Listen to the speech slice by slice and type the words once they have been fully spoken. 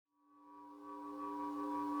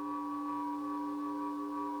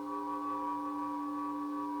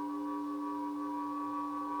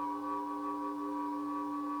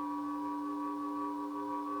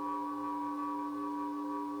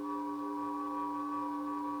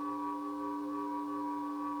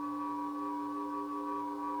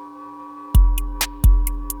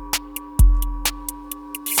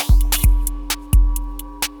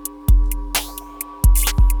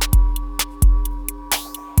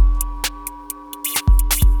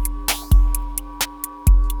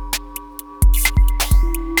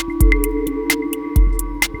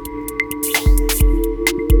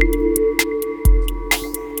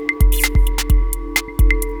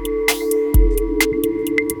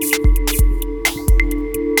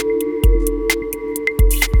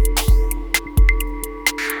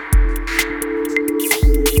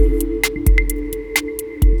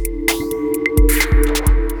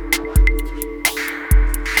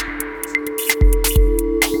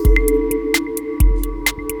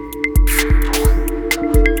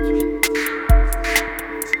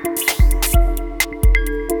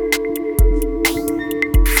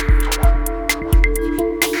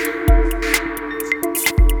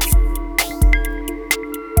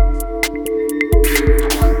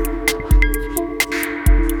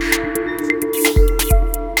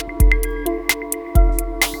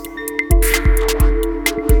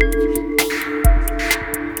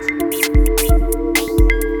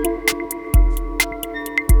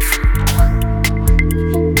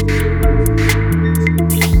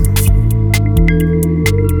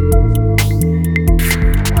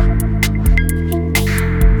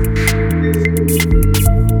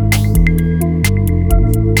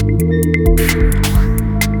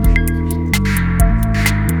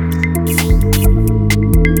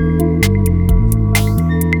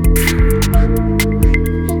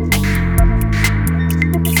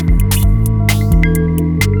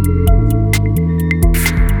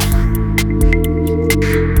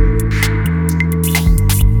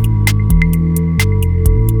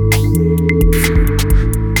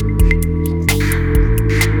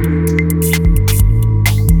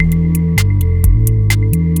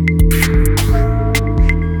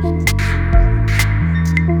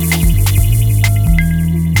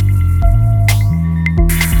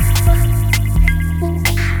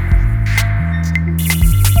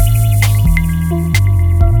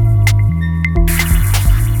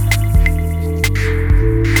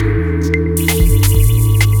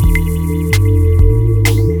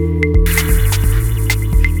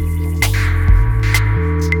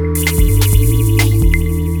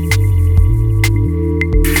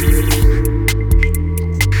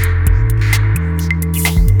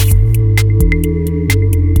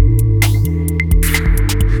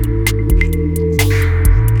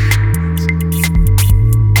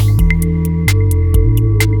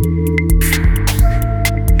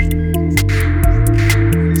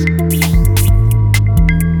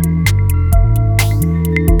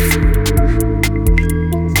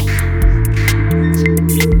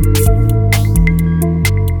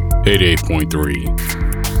88.3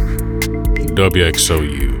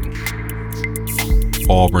 WXOU,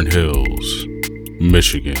 Auburn Hills,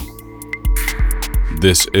 Michigan.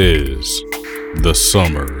 This is the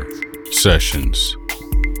Summer Sessions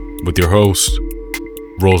with your host,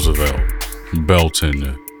 Roosevelt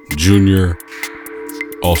Belton Jr.,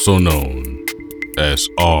 also known as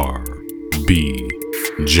RBJ.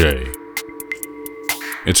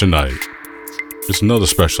 And tonight, it's another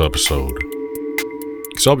special episode,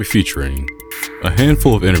 because I'll be featuring a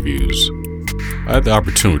handful of interviews I had the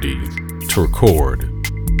opportunity to record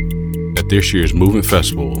at this year's Movement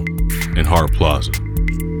Festival in Hart Plaza.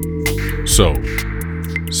 So,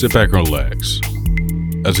 sit back and relax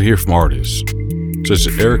as I hear from artists such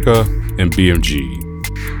as Erica and BMG,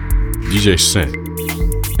 DJ Scent,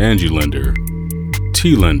 Angie Linder,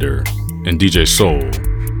 T Linder, and DJ Soul,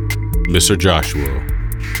 Mr. Joshua,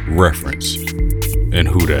 Reference, and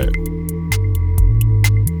Who Dat.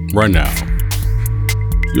 Right now,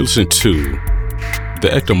 you're listening to the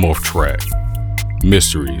Ectomorph track,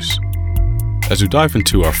 Mysteries, as we dive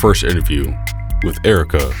into our first interview with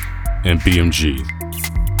Erica and BMG.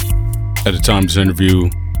 At the time of this interview,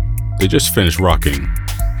 they just finished rocking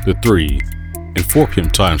the 3 and 4 p.m.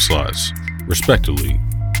 time slots, respectively,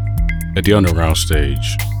 at the Underground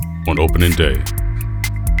stage on opening day.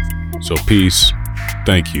 So peace,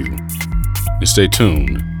 thank you, and stay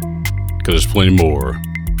tuned, because there's plenty more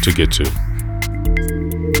to get to.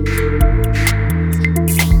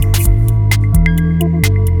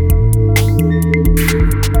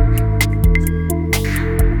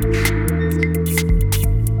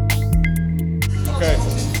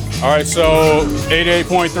 All right, so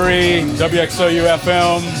 88.3 WXOU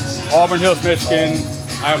FM, Auburn Hills, Michigan.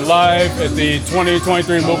 I am live at the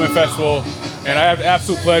 2023 Movement Festival, and I have the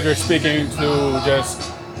absolute pleasure of speaking to just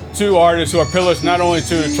two artists who are pillars not only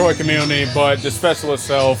to the Detroit community, but this festival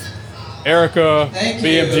itself. Erica,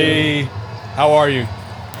 BMG, how are you?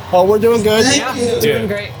 Oh, we're doing good. Doing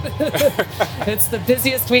great. It's the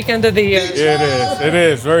busiest weekend of the year. It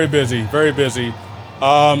is, very busy, very busy.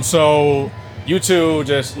 So, you two,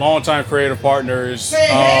 just longtime creative partners,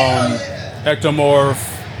 Ectomorph,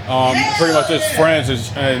 pretty much just friends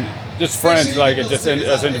as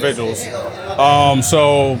individuals.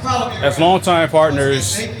 So as longtime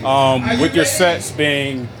partners, with your sets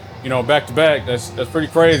being, back to back, that's pretty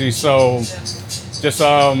crazy. So just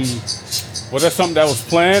was that something that was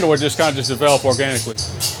planned, or just kind of just developed organically?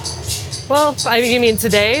 Well, you mean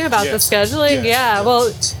today about the scheduling? Yeah.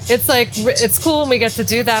 Well, it's cool when we get to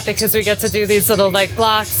do that, because we get to do these little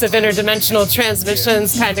blocks of interdimensional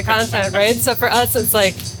transmissions kind of content, right? So for us, it's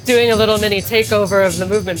like doing a little mini takeover of the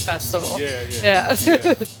Movement Festival. Yeah.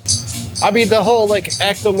 I mean, the whole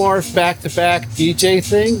Ectomorph back-to-back DJ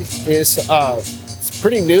thing is it's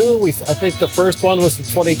pretty new. I think the first one was in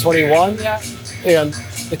 2021. Yeah. And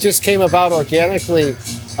it just came about organically.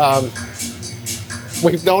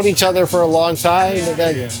 We've known each other for a long time, and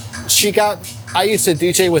then I used to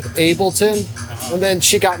DJ with Ableton, and then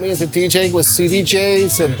she got me into DJing with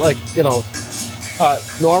CDJs and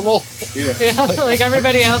normal. Yeah, like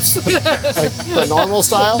everybody else. The normal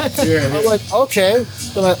style. I'm like, okay.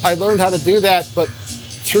 So I learned how to do that, but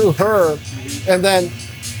through her, and then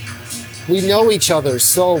we know each other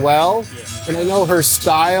so well, and I know her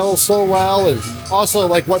style so well, and also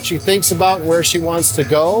what she thinks about and where she wants to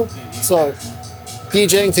go. So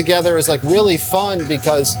DJing together is really fun,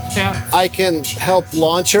 because I can help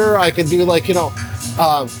launch her. I can do in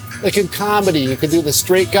comedy, you can do the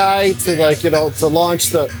straight guy to to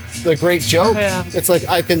launch the great joke. It's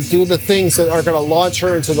I can do the things that are going to launch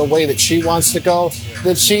her into the way that she wants to go,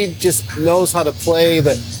 that she just knows how to play,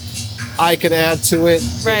 that I can add to it.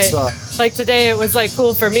 Right. Today it was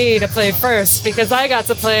cool for me to play first, because I got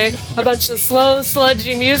to play a bunch of slow,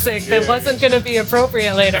 sludgy music that wasn't going to be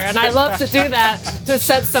appropriate later. And I love to do that to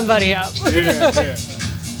set somebody up.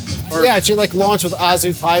 Yeah, she launched with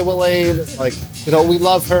Azu Highway. We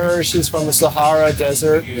love her. She's from the Sahara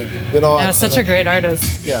Desert. Such a great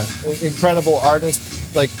artist. Yeah, incredible artist.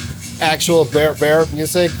 Actual bear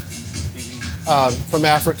music from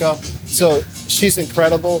Africa. So she's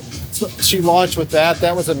incredible. She launched with that.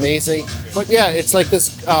 That was amazing. But yeah, it's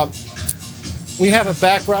this. We have a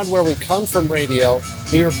background where we come from radio.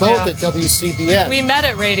 We were both at WCBN. We met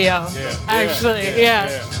at radio, actually.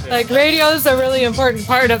 Radio is a really important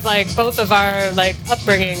part of both of our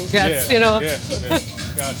upbringing. Gotcha.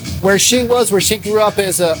 Where she grew up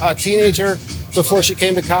as a teenager before she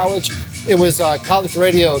came to college, it was college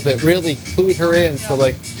radio that really clued her in to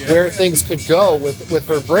where things could go with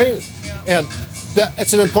her brain. And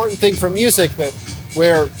it's an important thing for music, that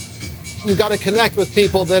where you got to connect with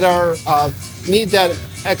people that are need that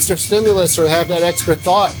extra stimulus or have that extra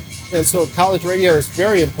thought. And so college radio is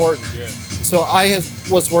very important. Yeah. So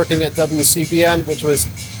was working at WCBN, which was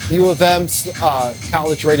U of M's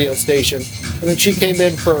college radio station. And then she came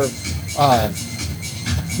in for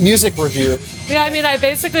music review. Yeah, I mean, I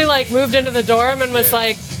basically like moved into the dorm and was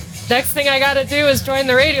like, next thing I got to do is join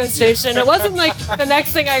the radio station. It wasn't like the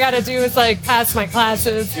next thing I got to do is like pass my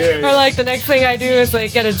classes or like the next thing I do is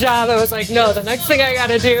like get a job. I was like, no, the next thing I got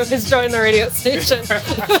to do is join the radio station.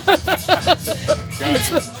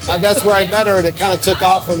 And that's where I met her, and it kind of took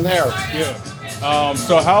off from there. Yeah.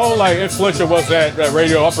 So how like influential was that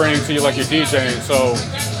radio upbringing to you, like your DJing? So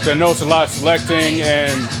the notes a lot selecting,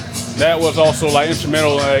 and that was also like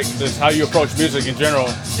instrumental, like just how you approach music in general.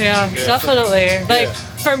 Yeah, definitely. Like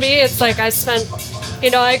for me, it's like I spent,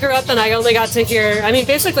 I grew up and I only got to hear, I mean,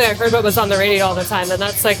 basically I heard what was on the radio all the time, and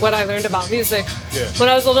that's like what I learned about music. Yeah. When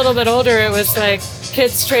I was a little bit older, it was like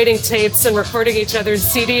kids trading tapes and recording each other's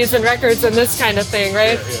CDs and records and this kind of thing,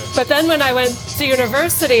 right? But then when I went to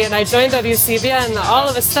university and I joined WCBN, all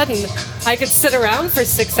of a sudden I could sit around for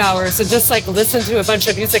 6 hours and just like listen to a bunch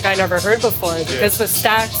of music I never heard before because the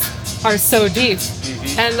stacks are so deep.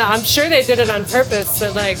 And I'm sure they did it on purpose,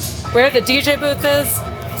 that like where the DJ booth is,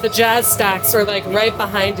 the jazz stacks are like right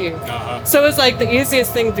behind you. So it was like the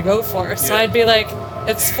easiest thing to go for. So I'd be like,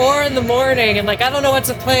 it's 4 a.m. and like I don't know what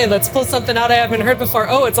to play. Let's pull something out I haven't heard before.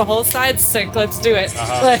 Oh, it's a whole side stick. Let's do it.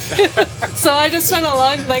 Like, so I just spent a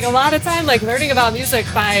lot of time like learning about music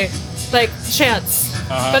by like chance.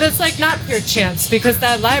 But it's like not pure chance, because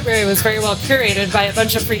that library was very well curated by a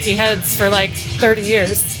bunch of freaky heads for like 30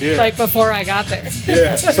 years, like before I got there.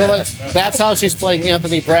 Yeah. So that's how she's playing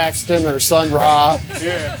Anthony Braxton or Sun Ra.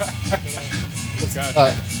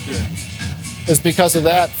 It's because of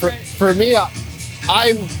that. For me,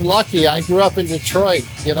 I'm lucky. I grew up in Detroit.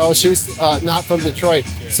 She's not from Detroit.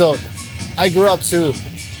 So I grew up to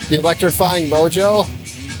the electrifying Mojo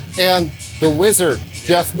and the Wizard,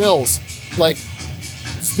 Jeff Mills. Like,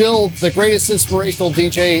 still the greatest inspirational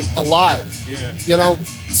DJ alive.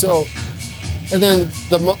 So, and then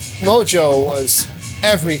the Mojo was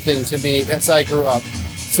everything to me as I grew up.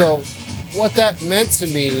 So what that meant to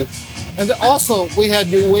me, and also we had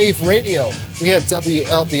new wave radio. We had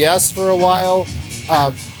WLBS for a while,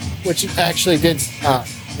 which actually did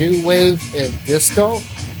new wave and disco,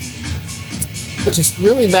 which is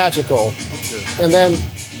really magical. And then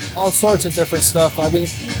all sorts of different stuff. I mean,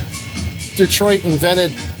 Detroit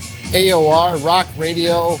invented AOR, rock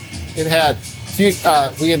radio. It had,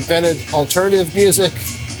 we invented alternative music.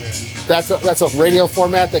 That's a radio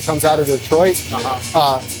format that comes out of Detroit.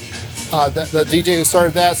 The DJ who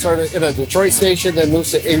started that started in a Detroit station, then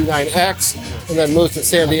moves to 89X, and then moves to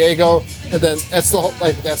San Diego, and then that's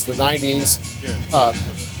the 90s.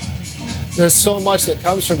 There's so much that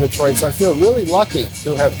comes from Detroit, so I feel really lucky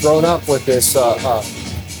to have grown up with this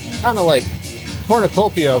kind of like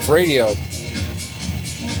cornucopia of radio.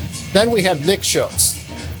 Then we had mix shows,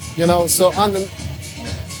 so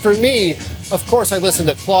for me, of course, I listened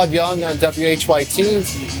to Claude Young on WHYT.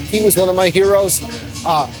 He was one of my heroes.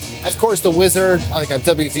 Of course, The Wizard, like on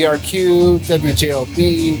WVRQ,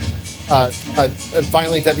 WJLB, and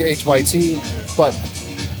finally WHYT. But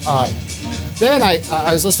then I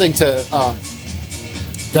was listening to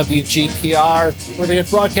WGPR, where they had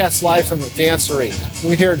broadcast live from the dancery.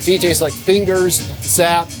 We heard DJs like Fingers,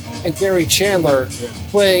 Zap, and Gary Chandler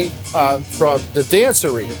playing from the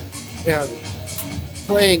dancery, and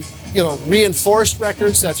playing, reinforced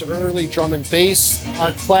records. That's early drum and bass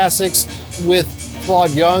classics with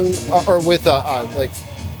Claude Young, or with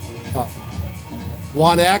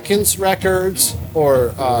Juan Atkins records,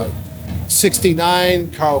 or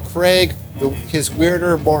 69, Carl Craig, his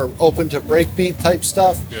weirder, more open to breakbeat type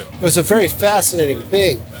stuff. It was a very fascinating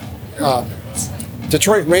thing.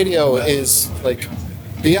 Detroit radio is like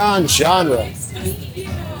beyond genre.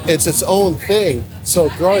 It's its own thing. So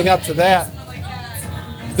growing up to that,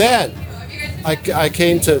 then I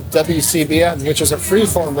came to WCBN, which is a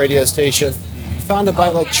freeform radio station founded by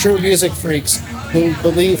like true music freaks who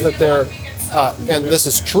believe that there, and this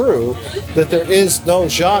is true, that there is no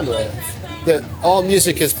genre, that all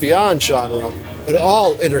music is beyond genre, it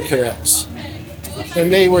all interconnects.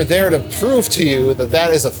 And they were there to prove to you that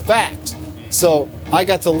that is a fact. So I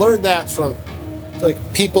got to learn that from like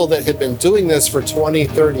people that had been doing this for 20,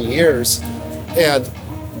 30 years. And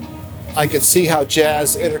I could see how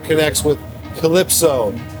jazz interconnects with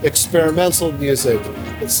calypso, experimental music,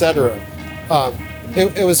 etc.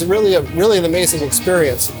 It was really an amazing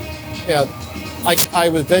experience. And I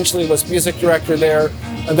eventually was music director there,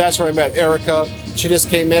 and that's where I met Erica. she just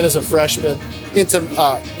came in as a freshman into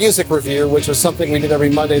music review, which was something we did every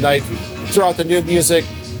Monday night. Throw out the new music,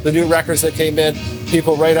 the new records that came in.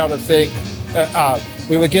 People write out a thing.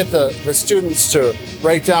 We would get the students to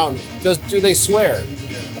write down, do they swear?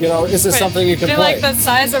 You know, is this something you can play? Like the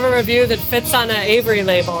size of a review that fits on an Avery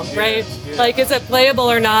label, right? Like, is it playable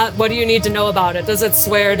or not? What do you need to know about it? Does it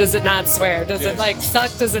swear? Does it not swear? Does it like suck?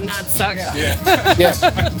 Does it not suck?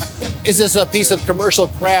 Yeah. Is this a piece of commercial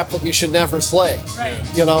crap that you should never play? Right.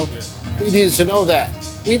 You know, we needed to know that.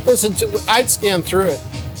 I'd scan through it,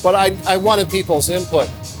 but I wanted people's input.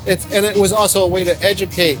 And it was also a way to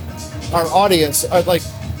educate our audience, like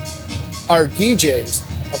our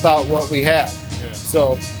DJs, about what we had.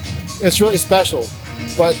 So it's really special.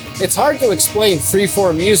 But it's hard to explain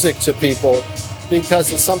freeform music to people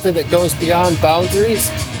because it's something that goes beyond boundaries,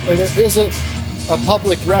 and there isn't a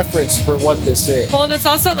public reference for what this is. Well, and it's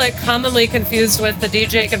also like commonly confused with the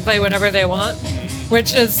DJ can play whatever they want,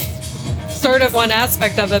 which is sort of one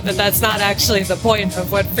aspect of it, but that's not actually the point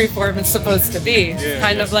of what freeform is supposed to be.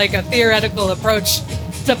 Kind of like a theoretical approach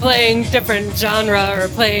to playing different genre or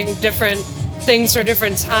playing different things for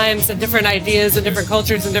different times and different ideas and different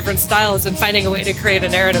cultures and different styles and finding a way to create a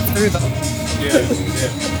narrative through them.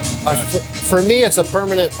 For me, it's a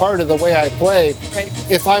permanent part of the way I play.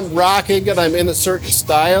 Right. If I'm rocking and I'm in a certain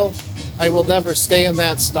style, I will never stay in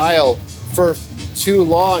that style for too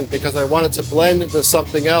long because I want it to blend into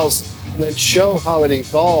something else and then show how it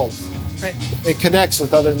evolves. Right. It connects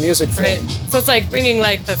with other music Right. forms. So it's like bringing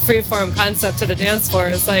like the freeform concept to the dance floor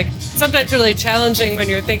is like sometimes really challenging when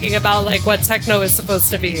you're thinking about like what techno is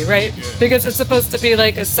supposed to be, right? Because it's supposed to be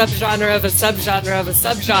like a subgenre of a subgenre of a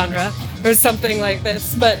subgenre or something like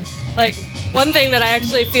this. But like one thing that I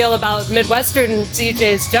actually feel about Midwestern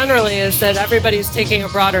DJs generally is that everybody's taking a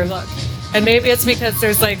broader look. And maybe it's because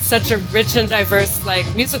there's like such a rich and diverse like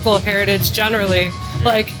musical heritage generally,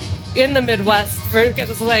 like in the Midwest.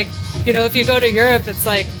 It's like, you know, if you go to Europe, it's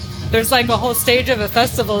like there's like a whole stage of a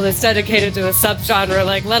festival that's dedicated to a subgenre,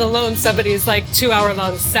 like let alone somebody's like 2-hour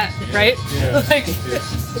long set, right? Like,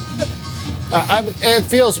 It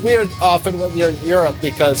feels weird often when you're in Europe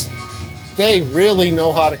because they really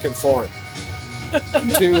know how to conform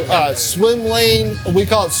to swim lane. We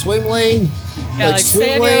call it swim lane. Yeah, like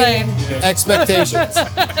stay in your lane. Expectations.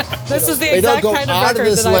 This is the They don't exact go kind of out of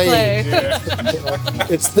record this that lane. I play.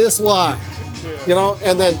 It's this line, you know.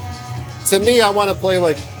 And then, to me, I want to play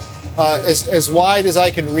like as wide as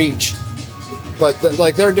I can reach, but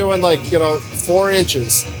like they're doing like 4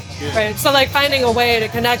 inches. Right. So like finding a way to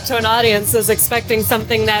connect to an audience is expecting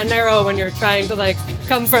something that narrow when you're trying to like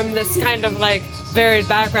come from this kind of like varied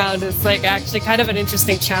background is like actually kind of an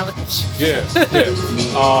interesting challenge. Yeah.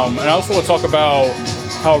 And I also want to talk about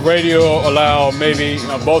how radio allowed maybe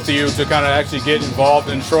both of you to kind of actually get involved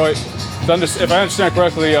in Detroit. If I understand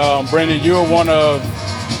correctly, Brandon, you were one of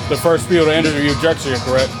the first people to interview Drexciya,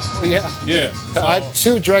 correct? Yeah. I had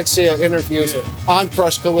 2 Drexciya interviews on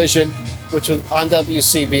Crush Collision, which was on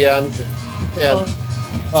WCBN.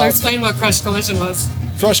 And So explain what Crush Collision was.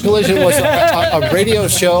 Crush Collision was a radio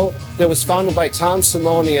show that was founded by Tom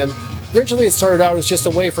Simonian. Originally, it started out as just a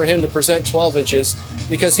way for him to present 12 inches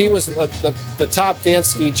because he was the top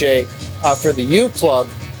dance DJ for the U Club,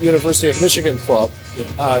 University of Michigan Club,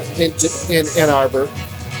 in Ann Arbor.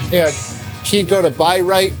 And he'd go to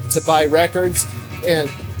Buy-Right to buy records, and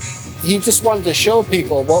he just wanted to show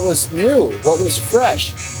people what was new, what was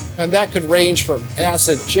fresh. And that could range from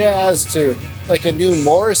acid jazz to like a new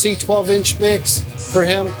Morrissey 12-inch mix for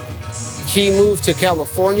him. He moved to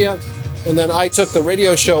California, and then I took the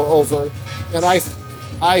radio show over, and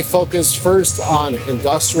I focused first on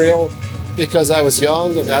industrial because I was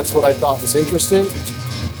young and that's what I thought was interesting.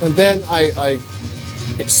 And then I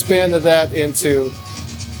expanded that into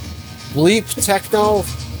bleep techno,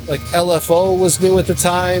 like LFO was new at the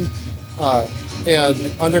time,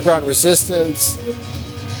 and Underground Resistance,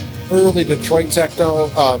 early Detroit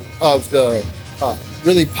techno of the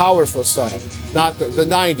really powerful stuff, not the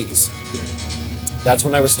 90s. That's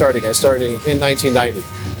when I was starting. I started in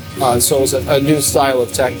 1990. So it was a new style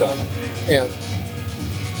of techno. And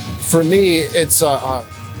for me, it's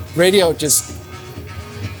radio just,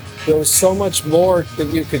 there was so much more that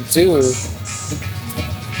you could do.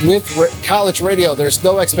 With college radio, there's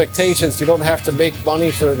no expectations. You don't have to make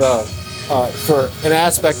money for an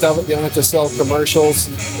aspect of it. You don't have to sell commercials.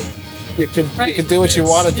 You can do what you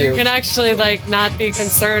want to do. You can actually like not be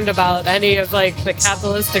concerned about any of like the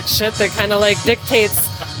capitalistic shit that kind of like dictates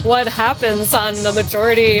what happens on the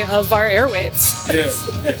majority of our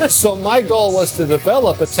airwaves. So my goal was to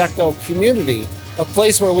develop a techno community, a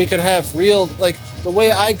place where we could have real, like the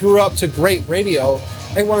way I grew up to great radio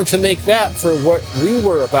I wanted to make that for what we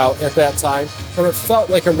were about at that time, and it felt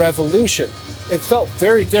like a revolution. It felt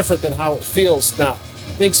very different than how it feels now.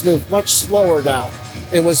 Things move much slower now.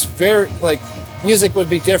 It was very, like, music would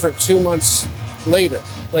be different 2 months later.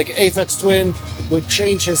 Like, Aphex Twin would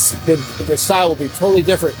change the style would be totally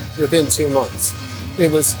different within 2 months.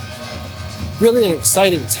 It was really an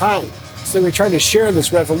exciting time. So we tried to share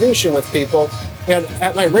this revolution with people, and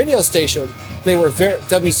at my radio station, they were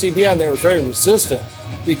WCBN, they were very resistant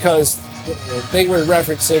because they were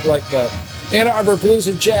referencing like the Ann Arbor Blues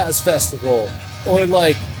and Jazz Festival or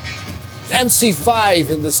like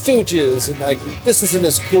MC5 and the Stooges, and like, this isn't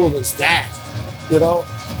as cool as that, you know?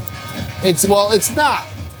 It's not,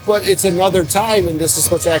 but it's another time, and this is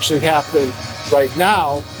what's actually happening right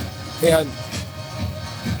now. And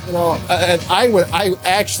you know, and I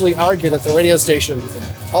actually argued at the radio station,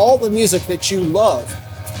 all the music that you love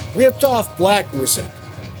ripped off black music.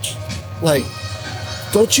 Like,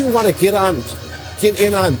 don't you want to get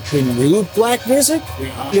in on the new black music?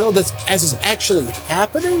 You know, that's as is actually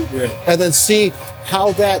happening, and then see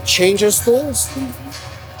how that changes things.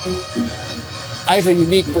 I have a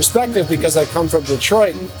unique perspective because I come from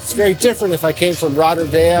Detroit. It's very different if I came from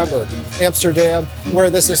Rotterdam or Amsterdam, where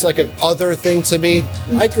this is like an other thing to me.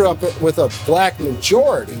 I grew up with a black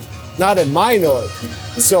majority, not a minority.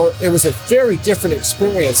 So it was a very different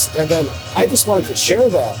experience. And then I just wanted to share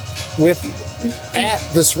that at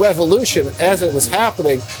this revolution as it was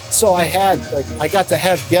happening. So I got to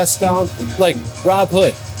have guests down like Rob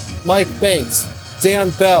Hood, Mike Banks, Dan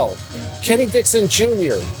Bell, Kenny Dixon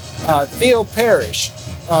Jr., Theo Parrish,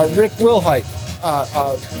 Rick Wilhite,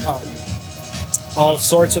 all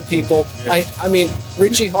sorts of people. I mean,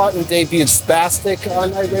 Richie Houghton debuted Spastic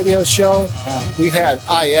on my radio show. We had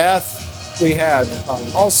IF. We had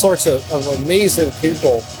all sorts of amazing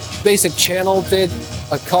people. Basic Channel did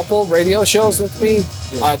a couple radio shows with me.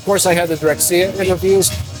 Of course, I had the Drexciya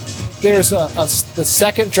interviews. There's the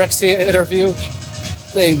second Drexciya interview.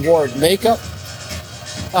 They wore makeup.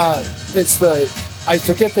 I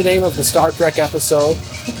forget the name of the Star Trek episode,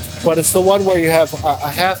 but it's the one where you have a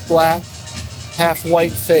half black, half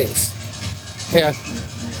white face. And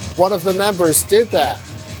one of the members did that.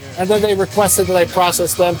 And then they requested that I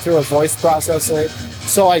process them through a voice processing.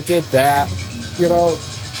 So I did that, you know.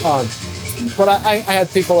 But I had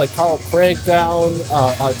people like Carl Craig down,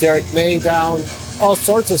 Derek May down, all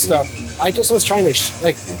sorts of stuff. I just was trying to,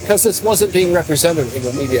 because this wasn't being represented in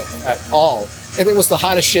the media at all. And it was the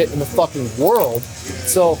hottest shit in the fucking world.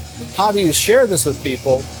 So how do you share this with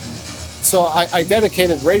people? So I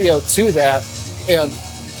dedicated radio to that, and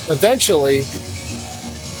eventually,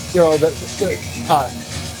 you know, the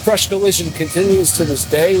Crush Collision continues to this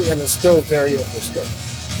day, and it's still very interesting.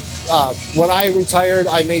 When I retired,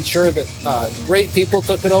 I made sure that great people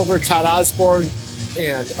took it over, Todd Osborne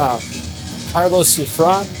and Carlos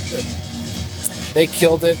Sufran. They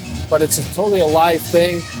killed it, but it's totally a live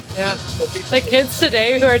thing. Yeah, the kids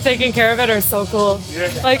today who are taking care of it are so cool.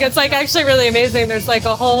 Yeah. Like, it's like actually really amazing. There's like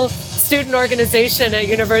a whole student organization at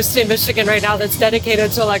University of Michigan right now that's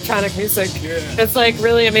dedicated to electronic music. Yeah. It's like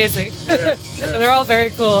really amazing. Yeah. And they're all very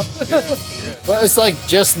cool. Yeah. Well, it's like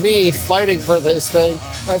just me fighting for this thing,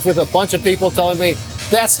 like with a bunch of people telling me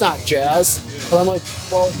that's not jazz. And I'm like,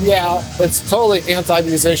 well, yeah, it's totally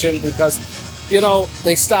anti-musician because, you know,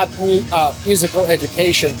 they stopped musical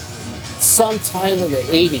education sometime in the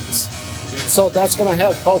 80s. So that's going to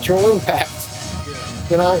have cultural impact.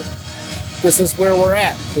 You know, this is where we're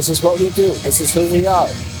at. This is what we do. This is who we are.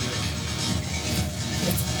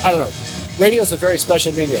 I don't know. Radio is a very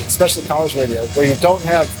special medium, especially college radio, where you don't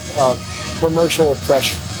have commercial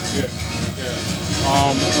oppression. Yeah.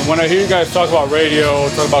 When I hear you guys talk about radio,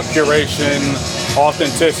 talk about curation,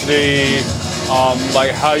 authenticity,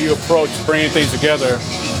 like how you approach bringing things together,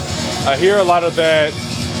 I hear a lot of that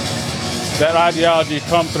ideology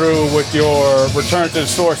come through with your Return to the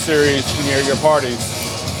Source series and your parties.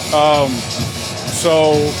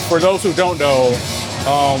 So for those who don't know,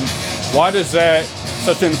 why is that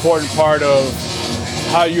such an important part of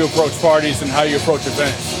how you approach parties and how you approach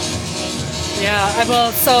events? Yeah,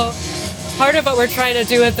 well, so part of what we're trying to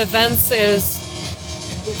do with events is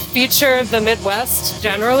feature the Midwest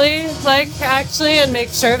generally, and make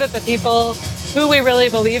sure that the people who we really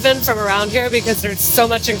believe in from around here, because there's so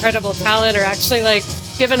much incredible talent, are actually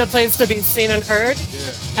given a place to be seen and heard.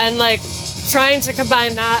 Yeah. And trying to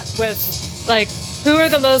combine that with who are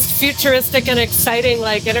the most futuristic and exciting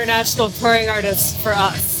international touring artists for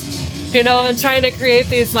us, you know, and trying to create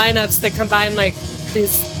these lineups that combine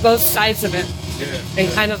these both sides of it. Yeah.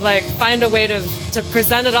 And kind of find a way to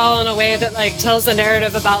present it all in a way that tells a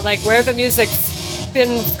narrative about where the music's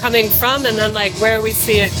been coming from, and then like where we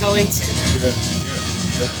see it going to.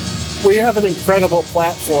 We have an incredible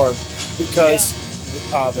platform because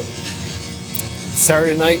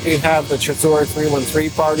Saturday night we have the Tresor 313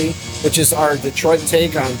 party, which is our Detroit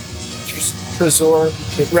take on Tresor.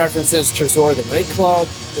 It references Tresor the nightclub,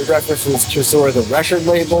 it references Tresor the record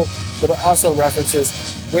label, but it also references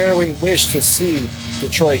where we wish to see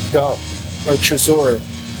Detroit go, or Tresor,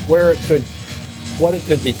 what it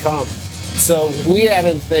could become. So we add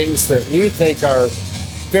in things that we think are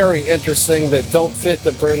very interesting that don't fit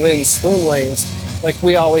the Berlin swim lanes. Like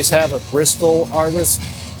we always have a Bristol artist.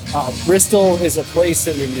 Bristol is a place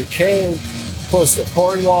in the UK, close to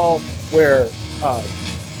Cornwall, where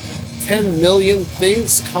 10 million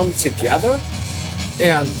things come together,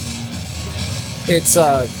 and it's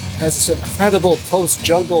has this incredible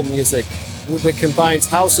post-jungle music that combines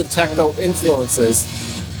house and techno influences.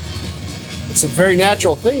 It's a very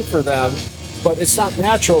natural thing for them, but it's not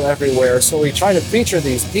natural everywhere, so we try to feature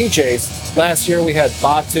these DJs. Last year we had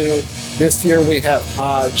Batu, this year we have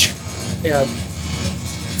Hodge, and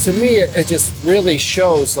to me it just really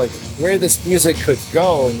shows like where this music could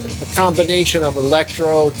go, a combination of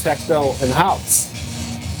electro, techno, and house,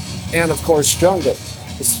 and of course jungle.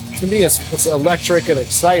 To me it's electric and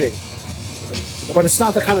exciting, but it's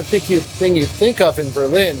not the kind of thing you think of in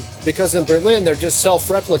Berlin, because in Berlin they're just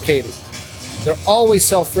self-replicating. They're always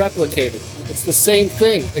self-replicating. It's the same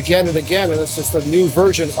thing again and again, and it's just a new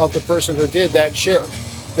version of the person who did that shit.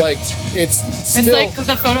 Like it's like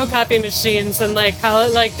the photocopy machines and like how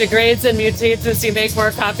it like degrades and mutates as you make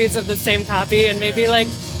more copies of the same copy, and maybe like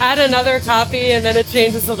add another copy and then it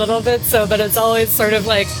changes a little bit, so but it's always sort of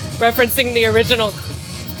like referencing the original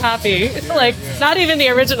copy. Like not even the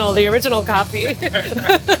original copy.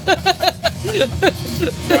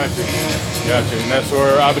 Gotcha. And that's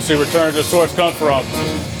where obviously Return to the Source comes from.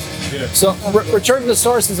 Yeah. So Return to the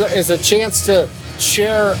Source is a chance to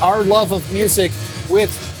share our love of music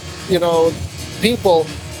with, people.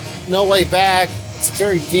 No Way Back. It's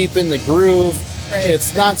very deep in the groove.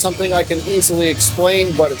 It's not something I can easily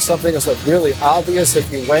explain, but it's something that's like really obvious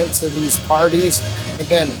if you went to these parties and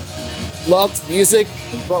then loved music,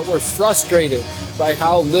 but were frustrated by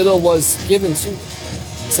how little was given to you.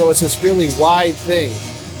 So it's this really wide thing.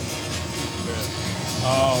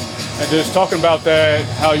 And just talking about that,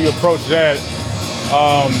 how you approach that,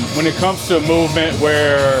 when it comes to a movement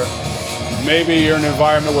where maybe you're in an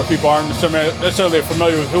environment where people aren't necessarily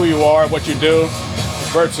familiar with who you are, what you do,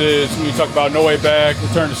 versus when you talk about No Way Back,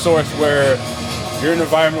 Return to Source, where you're in an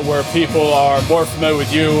environment where people are more familiar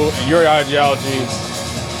with you and your ideology,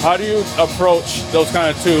 how do you approach those kind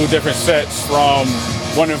of two different sets from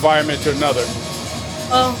one environment to another?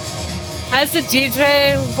 Well, as a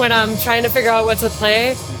DJ, when I'm trying to figure out what to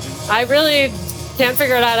play, I really can't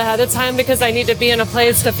figure it out ahead of time because I need to be in a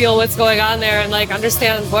place to feel what's going on there and like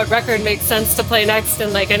understand what record makes sense to play next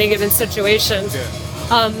in like any given situation.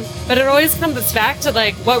 Yeah. But it always comes back to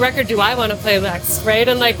like, what record do I want to play next, right?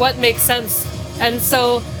 And like what makes sense. And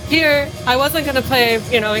so here, I wasn't going to play,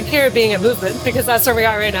 and here being a movement, because that's where we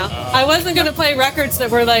are right now. I wasn't going to play records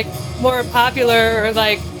that were like more popular or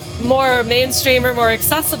like more mainstream or more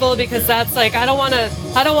accessible, because that's like I don't want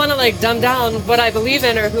to like dumb down what I believe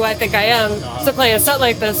in or who I think I am to play a set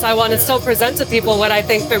like this. I want to still present to people what I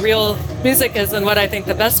think the real music is and what I think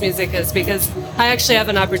the best music is, because I actually have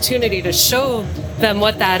an opportunity to show them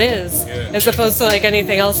what that is, as opposed to like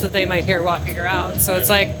anything else that they might hear walking around. So it's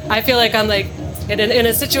like I feel like I'm like in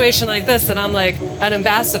a situation like this, and I'm like an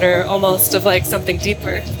ambassador almost of like something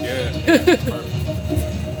deeper.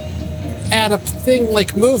 At a thing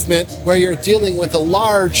like Movement, where you're dealing with a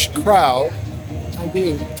large crowd, I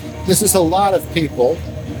mean, this is a lot of people,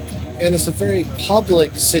 and it's a very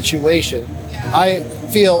public situation. I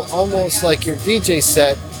feel almost like your DJ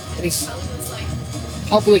set is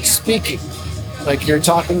public speaking. Like you're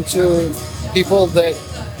talking to people that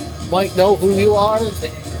might know who you are,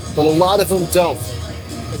 but a lot of them don't.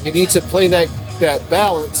 You need to play that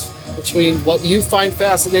balance between what you find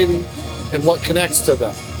fascinating and what connects to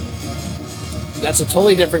them. That's a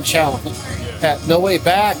totally different challenge. At No Way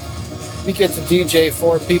Back, we get to DJ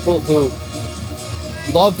for people who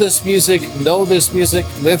love this music, know this music,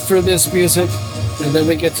 live through this music, and then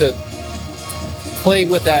we get to play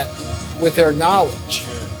with that, with their knowledge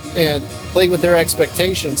and play with their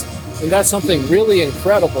expectations. And that's something really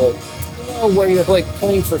incredible, where you're like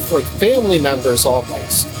playing for family members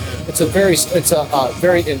almost. It's a very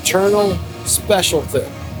internal, special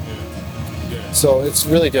thing. So it's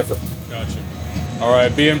really different. Gotcha. All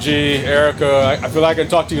right, BMG, Erica, I feel like I can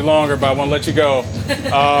talk to you longer, but I want to let you go.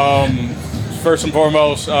 First and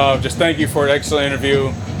foremost, just thank you for an excellent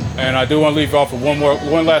interview. And I do want to leave you off with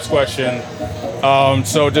one last question.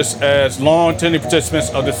 So just as long-tenured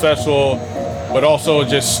participants of the festival, but also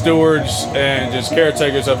just stewards and just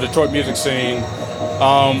caretakers of the Detroit music scene,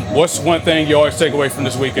 what's one thing you always take away from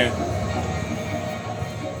this weekend?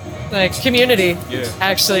 Like community,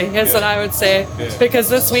 actually, is what I would say. Because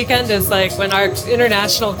this weekend is like when our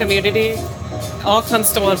international community all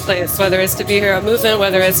comes to one place, whether it's to be here at Movement,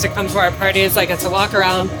 whether it's to come to our parties. I get to walk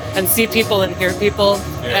around and see people and hear people,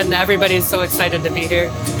 and everybody's so excited to be here.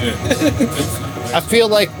 I feel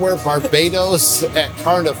like we're Barbados at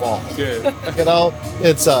Carnival. You know,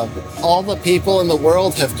 it's all the people in the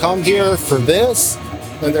world have come here for this,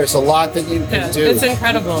 and there's a lot that you can do. It's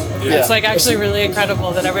incredible. It's like actually really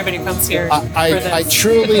incredible that everybody comes here for this. I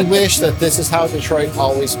truly wish that this is how Detroit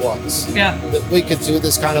always was. That we could do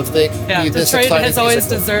this kind of thing. Detroit has always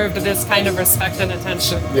deserved this kind of respect and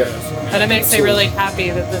attention. And it makes me really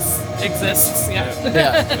happy that this exists.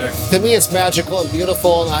 To me, it's magical and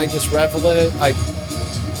beautiful, and I just revel in it.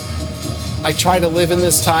 I try to live in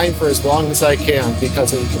this time for as long as I can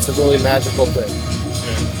because it's a really magical thing.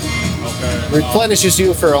 Replenishes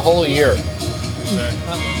you for a whole year.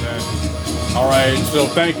 All right, so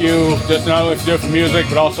thank you, just not only for music,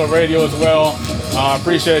 but also radio as well. I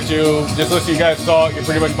appreciate you. Just listening to you guys talk, you're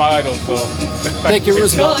pretty much my idol. So thank you,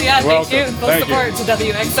 Roosevelt. Cool, thank you. Full support to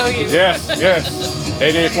WXOU. Yes.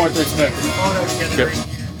 88.3 Smith. Good.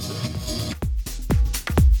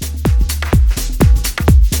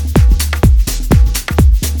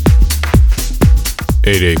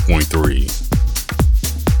 88.3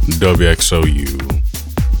 WXOU,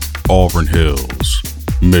 Auburn Hills,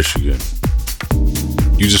 Michigan.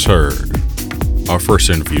 You just heard our first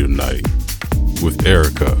interview tonight with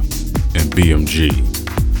Erica and BMG.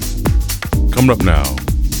 Coming up now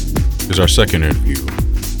is our second interview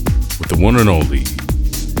with the one and only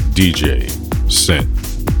DJ Scent.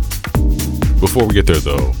 Before we get there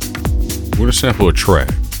though, we're gonna sample a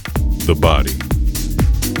track, The Body.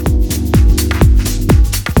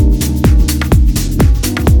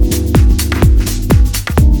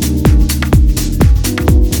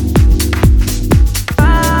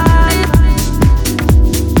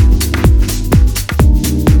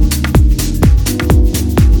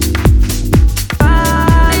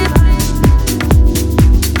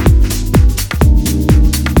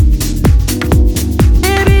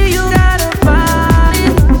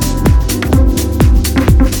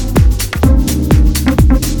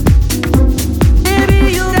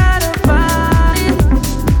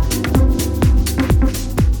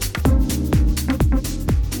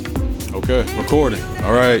 Recording.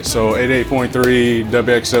 All right, so 88.3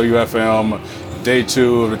 WXOU FM, day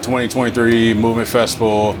 2 of the 2023 Movement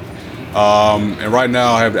Festival. And right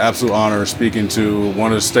now I have the absolute honor of speaking to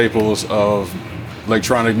one of the staples of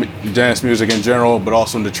electronic dance music in general, but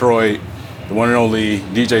also in Detroit, the one and only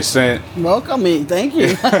DJ Scent. Welcome me, thank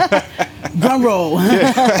you. Drum roll.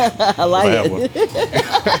 I like it.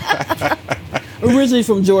 Originally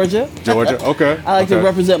from Georgia. Okay. I like to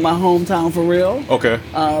represent my hometown for real. Okay.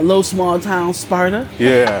 Low small town Sparta.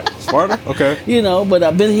 Yeah, Sparta. Okay. But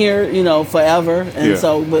I've been here, forever, and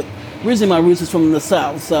but originally my roots is from the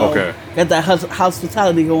South, so got that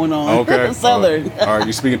hospitality going on. Okay. Southern. All right,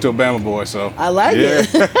 you're speaking to a Bama boy, so. I like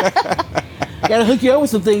it. Gotta hook you up with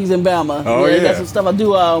some things in Bama. Got some stuff I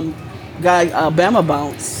do.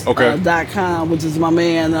 BamaBounce.com, which is my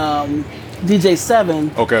man DJ 7.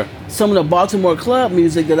 Okay. Some of the Baltimore club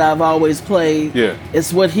music that I've always played,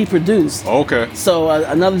 it's what he produced. Okay. So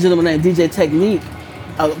another gentleman named DJ Technique,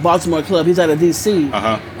 Baltimore club, he's out of DC.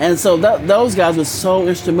 And so those guys were so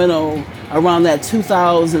instrumental around that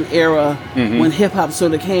 2000 era when hip hop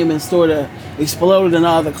sort of came and sort of exploded in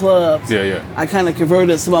all the clubs. I kind of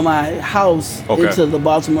converted some of my house into the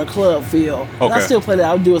Baltimore club feel. And I still play that.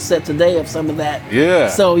 I'll do a set today of some of that.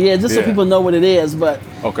 So so people know what it is. But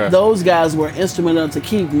those guys were instrumental to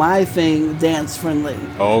keep my thing dance friendly.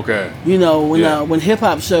 When hip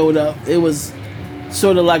hop showed up, it was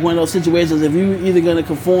sort of like one of those situations. If you either going to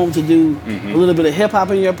conform to do a little bit of hip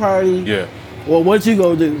hop in your party, or what you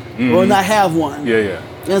go do, or not have one.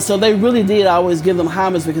 And so they really did always give them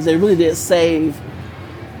homage because they really did save.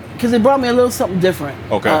 Because they brought me a little something different.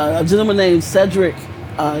 A gentleman named Cedric,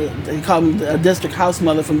 they called him a district house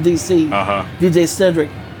mother from DC. DJ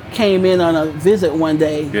Cedric came in on a visit one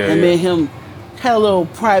day, and me and him had a little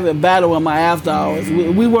private battle in my after hours.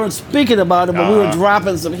 We weren't speaking about it, but we were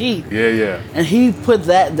dropping some heat. And he put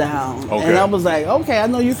that down. And I was like, okay, I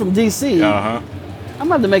know you're from DC. I'm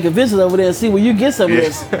about to make a visit over there and see where you get some of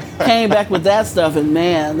this. Came back with that stuff, and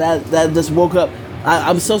man, that just woke up.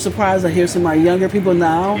 I'm so surprised I hear some of my younger people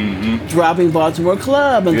now dropping Baltimore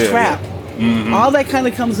club and trap. All that kind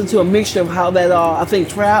of comes into a mixture of how that all, I think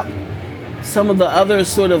trap, some of the other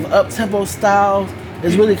sort of up-tempo styles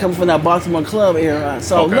is really coming from that Baltimore club era.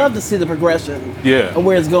 So I'd love to see the progression of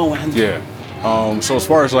where it's going. Yeah. So as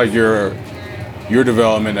far as like your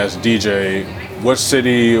development as a DJ, what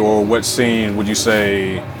city or what scene would you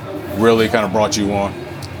say really kind of brought you on?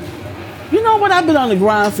 You know what? I've been on the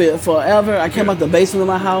grind for forever. I came out the basement of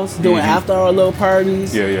my house doing after-hour little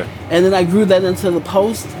parties. Yeah. And then I grew that into the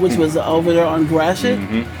Post, which was over there on Gratiot.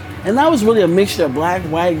 And that was really a mixture of black,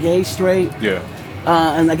 white, gay, straight. Yeah.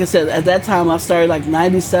 And like I said, at that time I started like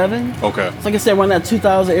 97. Okay. So like I said, around that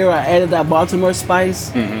 2000 era, I added that Baltimore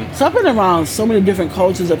spice. So I've been around so many different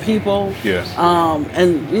cultures of people. Yeah.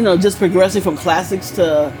 And you know, just progressing from classics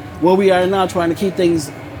to where we are now, trying to keep things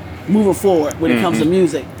moving forward when it comes to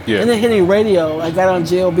music. Yeah. And then hitting radio. I got on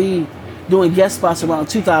JLB doing guest spots around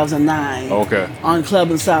 2009. Okay. On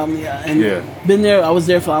Club Insomnia. And Yeah. I was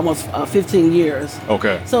there for almost 15 years.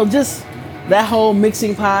 Okay. So just that whole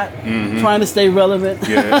mixing pot, trying to stay relevant.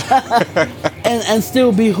 Yeah. and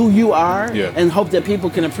still be who you are. Yeah. And hope that people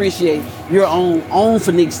can appreciate your own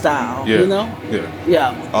Fanique style. Yeah. You know? Yeah.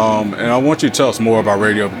 Yeah. And I want you to tell us more about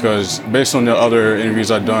radio, because based on the other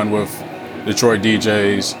interviews I've done with Detroit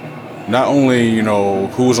DJs, not only, you know,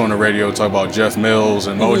 who's on the radio, talk about Jeff Mills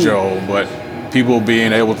and Mojo, but people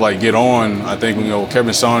being able to like get on. I think, you know,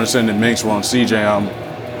 Kevin Saunderson and Minx were on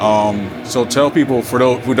CJAM. So tell people, for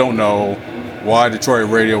those who don't know, why Detroit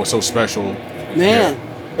radio was so special. Man,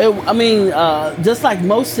 just like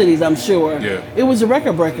most cities, I'm sure, it was a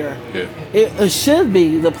record breaker. Yeah. It should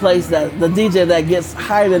be the place that the DJ that gets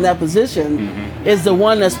hired in that position is the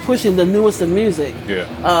one that's pushing the newest of music. Yeah.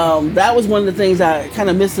 That was one of the things I kind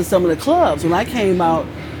of missed in some of the clubs. When I came out,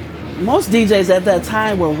 most DJs at that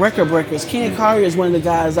time were record breakers. Ken Collier is one of the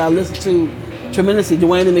guys I listened to tremendously,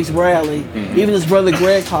 Dwayne and Mix Bradley, even his brother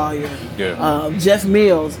Greg Collier, Jeff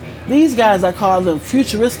Mills. These guys, I call them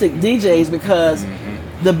futuristic DJs because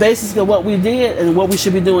the basis of what we did and what we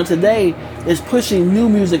should be doing today is pushing new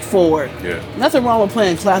music forward. Yeah. Nothing wrong with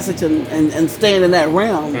playing classics and staying in that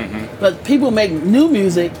realm, but people make new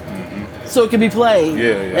music so it can be played.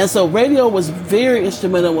 Yeah. And so radio was very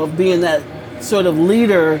instrumental of being that sort of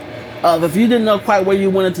leader of, if you didn't know quite where you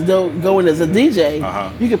wanted to go in as a DJ,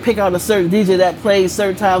 you could pick out a certain DJ that plays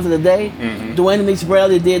certain times of the day. Dwayne and Mix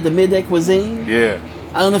Bradley did the Midday Cuisine. Yeah.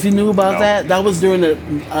 I don't know if you knew about that. That was during the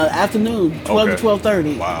afternoon, 12 to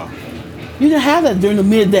 12:30. Wow. You didn't have that during the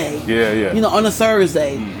midday. Yeah. You know, on a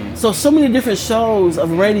Thursday. So many different shows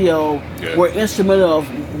of radio were instrumental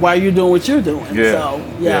of why you're doing what you're doing. Yeah. So,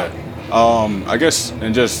 yeah. I guess,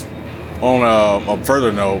 and just on a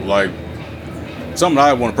further note, like something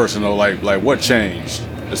I want a person to know, like what changed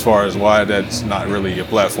as far as why that's not really a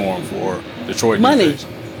platform for Detroit Money.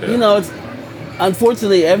 DJs? Yeah. You know,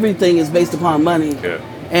 unfortunately, everything is based upon money. Yeah.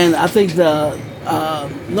 And I think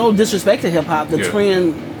no disrespect to hip hop, the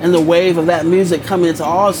trend and the wave of that music coming into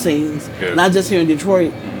all scenes, not just here in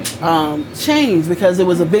Detroit, changed because it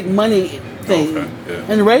was a big money thing. Okay. Yeah.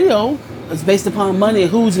 And radio is based upon money,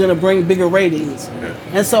 who's going to bring bigger ratings. Yeah.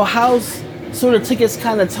 And so house sort of took its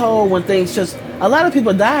kind of toll when things just, a lot of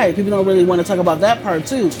people died. People don't really want to talk about that part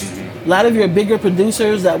too. A lot of your bigger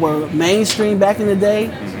producers that were mainstream back in the day,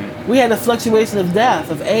 we had a fluctuation of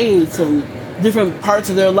death, of AIDS, and different parts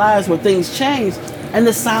of their lives where things changed, and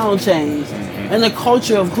the sound changed, and the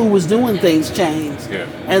culture of who was doing things changed. Yeah.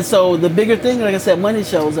 And so the bigger thing, like I said, money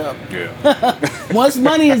shows up. Yeah. Once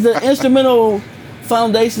money is the instrumental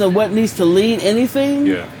foundation of what needs to lead anything,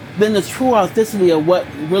 then the true authenticity of what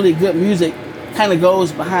really good music kind of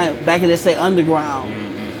goes behind, back in, they say, underground.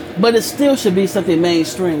 But it still should be something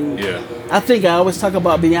mainstream. Yeah. I think I always talk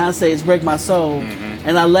about Beyonce's Break My Soul,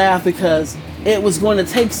 and I laugh because it was going to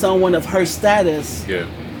take someone of her status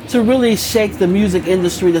to really shake the music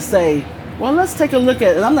industry to say, well, let's take a look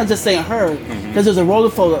at it. And I'm not just saying her, because there's a roller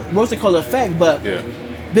coaster effect, but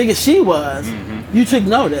big as she was, you took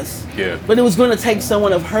notice. Yeah. But it was going to take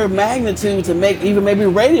someone of her magnitude to make even maybe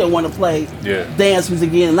radio want to play dance music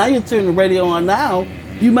again. Now you turn the radio on now,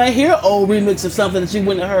 you may hear an old remix of something that you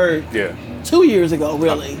wouldn't have heard 2 years ago,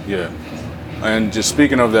 really. Yeah. And just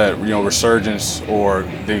speaking of that, you know, resurgence or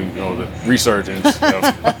the resurgence.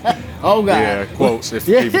 Oh God. Yeah, quotes if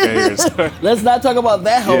people can hear. Let's not talk about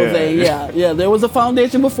that whole thing. Yeah. There was a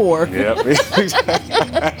foundation before. Yep.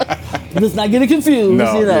 Let's not get it confused.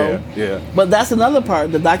 No, you know. Yeah. But that's another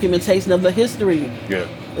part. The documentation of the history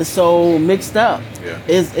is so mixed up. Yeah.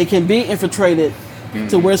 It can be infiltrated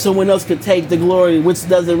to where someone else could take the glory, which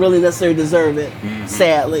doesn't really necessarily deserve it.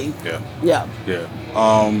 Sadly. Yeah.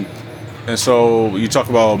 And so you talk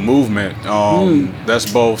about movement.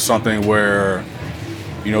 That's both something where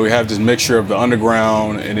you know, we have this mixture of the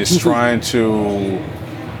underground, and it's trying to,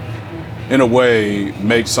 in a way,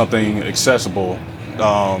 make something accessible.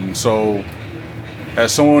 So,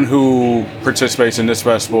 as someone who participates in this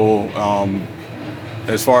festival,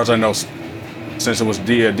 as far as I know, since it was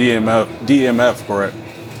DMF, correct?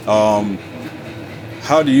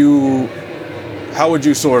 How would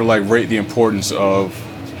you sort of like rate the importance of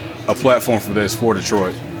a platform for this for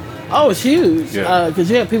Detroit? Oh, it's huge. Yeah. Because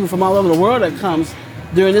you have people from all over the world that comes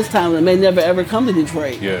during this time that may never ever come to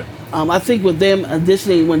Detroit. Yeah. I think with them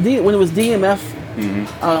additionally, when it was DMF,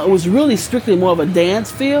 it was really strictly more of a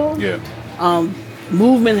dance feel. Yeah.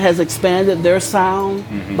 Movement has expanded their sound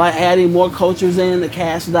by adding more cultures in, the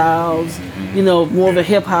Cash Dolls, you know, more of a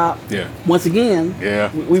hip hop. Yeah. Once again, Yeah.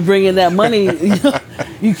 we bring in that money.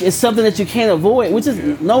 It's something that you can't avoid, which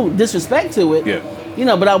is no disrespect to it. Yeah. You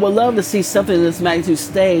know, but I would love to see something of this magnitude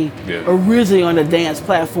stay Yeah. originally on the dance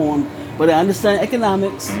platform. But I understand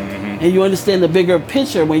economics, and you understand the bigger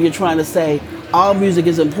picture when you're trying to say all music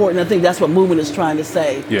is important. I think that's what Movement is trying to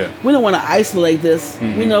say. Yeah. We don't want to isolate this.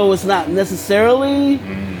 We know it's not necessarily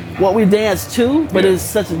what we dance to, but Yeah. it's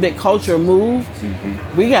such a big culture move.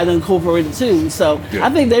 We got to incorporate it too. So Yeah. I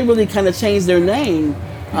think they really kind of changed their name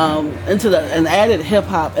into and added hip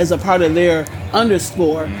hop as a part of their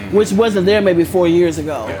underscore, which wasn't there maybe 4 years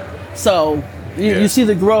ago. So Yeah. you see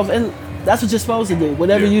the growth, and that's what you're supposed to do.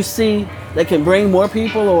 Whatever Yeah. you see that can bring more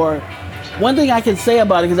people, or one thing I can say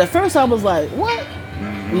about it, because at first I was like, what?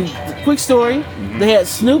 Quick story, they had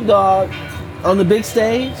Snoop Dogg on the big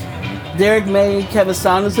stage, Derek May, Kevin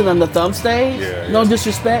Saunderson on the thumb stage. Yeah, No yeah.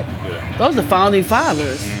 disrespect. Yeah. Those are the founding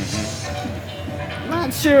fathers.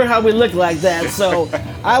 Not sure how we look like that, so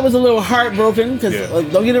I was a little heartbroken because Yeah.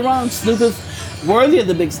 don't get it wrong, Snoop is worthy of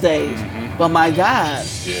the big stage, but my God,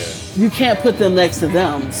 Yeah. you can't put them next to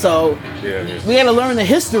them. So Yeah. we got to learn the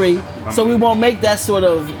history, so we won't make that sort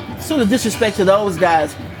of disrespect to those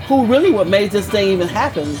guys who really what made this thing even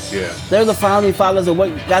happen. Yeah. They're the founding fathers of what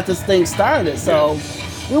got this thing started. So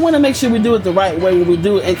we want to make sure we do it the right way when we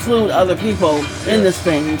do include other people in this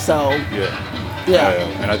thing. So Yeah. yeah.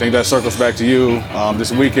 And I think that circles back to you.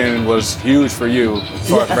 This weekend was huge for you as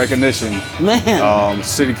far as Yeah. recognition, Man.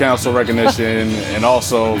 city council recognition, and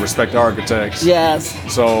also Respect the Architects. Yes.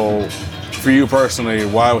 So, for you personally,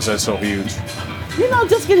 why was that so huge? You know,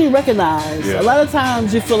 just getting recognized. Yeah. A lot of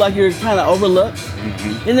times you feel like you're kind of overlooked.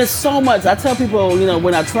 And there's so much. I tell people, you know,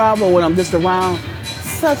 when I travel, when I'm just around,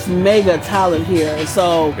 such mega talent here.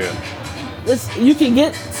 So Yeah. you can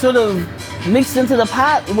get sort of mixed into the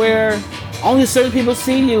pot where only certain people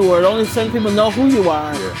see you, or only certain people know who you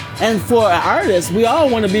are. Yeah. And for an artist, we all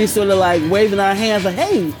want to be sort of like waving our hands like,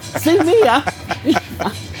 hey, see me,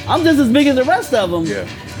 I'm just as big as the rest of them. Yeah.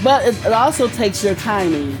 But it also takes your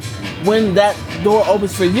timing. When that door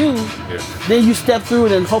opens for you, Yeah. then you step through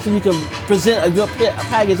it and hopefully you can present a good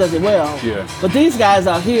package as well. Yeah. But these guys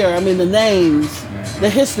out here, I mean, the names, the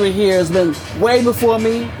history here has been way before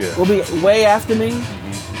me, Yeah. will be way after me.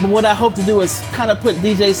 But what I hope to do is kind of put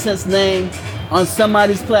DJ Sense name on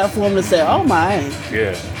somebody's platform to say, oh my.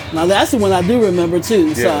 Yeah. Now that's the one I do remember too.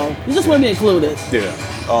 Yeah. So you just want to be included. Yeah.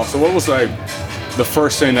 So, what was like the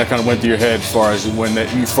first thing that kind of went through your head as far as when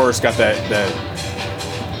you first got the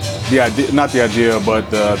idea, not the idea, but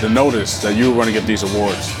the notice that you were going to get these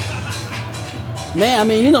awards? Man, I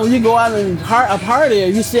mean, you know, when you go out and a party or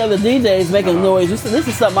you see other DJs making noise, you say, this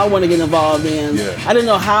is something I want to get involved in. Yeah. I didn't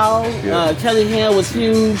know how. Yeah. Kelly Hand was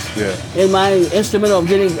huge Yeah. in my instrumental of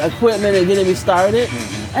getting equipment and getting me started.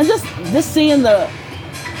 And just seeing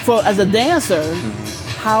as a dancer,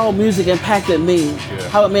 how music impacted me,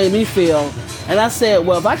 how it made me feel. And I said,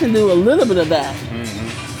 well, if I can do a little bit of that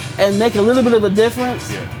and make a little bit of a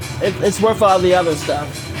difference, it's worth all the other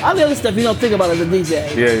stuff. All the other stuff you don't think about as a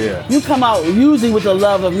DJ. Yeah, yeah. You come out usually with the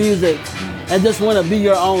love of music and just want to be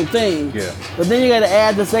your own thing. Yeah. But then you got to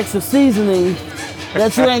add this extra seasoning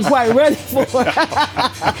that you ain't quite ready for.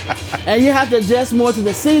 And you have to adjust more to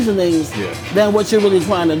the seasonings than what you're really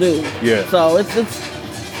trying to do. Yeah. So it's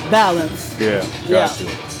balance. Yeah. Yeah. Got you.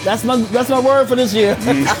 That's my word for this year.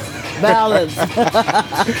 Balance.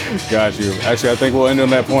 Got you. Actually, I think we'll end on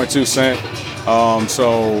that point too, Sant.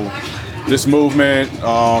 So this movement,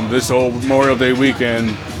 this whole Memorial Day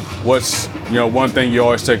weekend, what's one thing you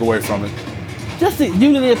always take away from it? Just the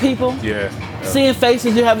unity of people. Yeah. Seeing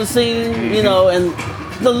faces you haven't seen, and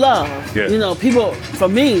the love. Yeah. People, for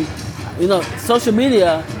me, social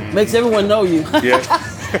media makes everyone know you. Yeah.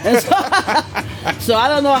 And so I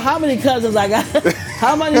don't know how many cousins I got,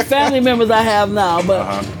 how many family members I have now,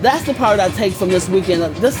 but that's the part I take from this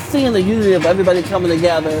weekend. Just seeing the unity of everybody coming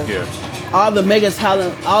together. Yeah. All the mega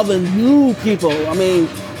talent, all the new people. I mean,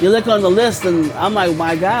 you look on the list, and I'm like,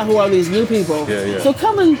 my God, who are these new people? Yeah. So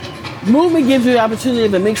movement gives you the opportunity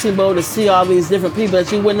of a mixing bowl to see all these different people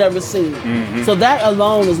that you would never see. So that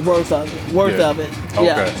alone is worth of it. Okay.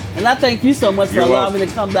 Yeah. And I thank you so much for allowing me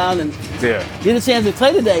to come down and get a chance to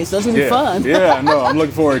play today. So it's gonna be fun. Yeah, no, I'm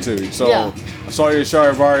looking forward to it. So I saw you at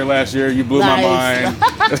Charivari last year. You blew my mind.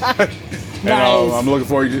 And Nice. I'm looking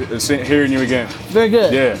forward to hearing you again. Very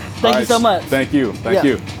good. Yeah. Thank you so much. Thank you. Thank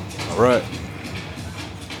you. All right.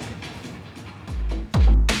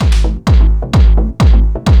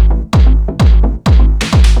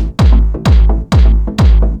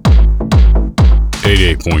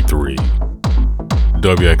 .3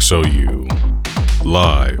 WXOU,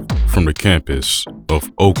 live from the campus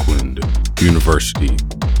of Oakland University.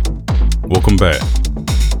 Welcome back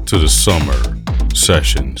to the summer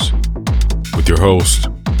sessions with your host,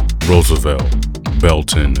 Roosevelt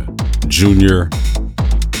Belton Jr.,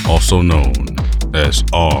 also known as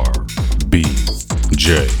RBJ.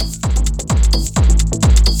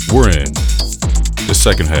 We're in the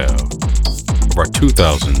second half of our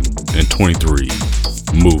 2023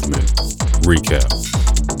 movement recap.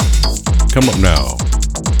 Come up now,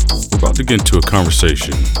 we're about to get into a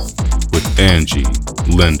conversation with Angie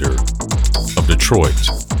Linder of Detroit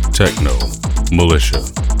Techno Militia.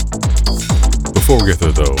 Before we get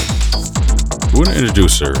there though, we're going to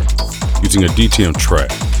introduce her using a DTM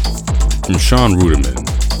track from Sean Ruderman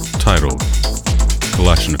titled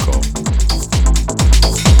Kalashnikov.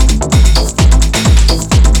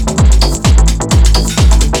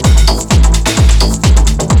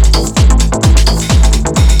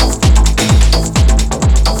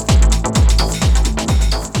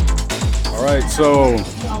 So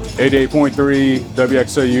 88.3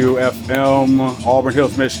 WXOU FM, Auburn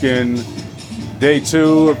Hills, Michigan, day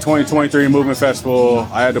 2 of 2023 Movement Festival.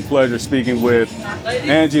 I had the pleasure of speaking with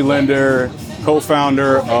Angie Linder,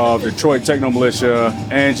 co-founder of Detroit Techno Militia.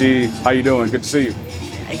 Angie, how you doing? Good to see you.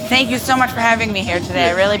 Thank you so much for having me here today.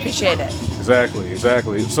 I really appreciate it.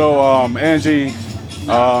 Exactly. So Angie,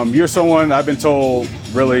 you're someone I've been told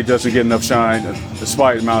really doesn't get enough shine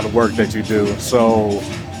despite the amount of work that you do. So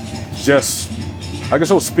just, I guess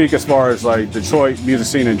we'll speak as far as like Detroit music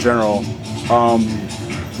scene in general.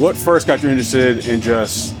 What first got you interested in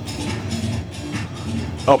just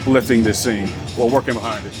uplifting this scene or working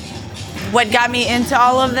behind it? What got me into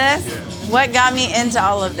all of this? What got me into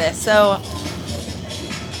all of this? So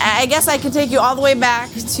I guess I could take you all the way back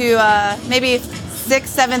to maybe 6th,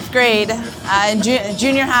 7th grade,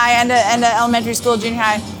 junior high and elementary school, junior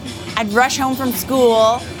high. I'd rush home from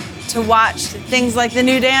school to watch things like the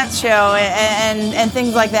New Dance Show and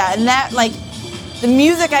things like that. And that, like, the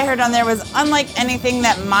music I heard on there was unlike anything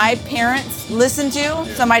that my parents listened to.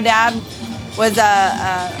 So my dad was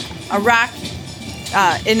a rock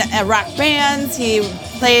in rock bands. He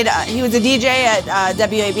played. He was a DJ at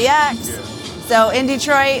WABX. So in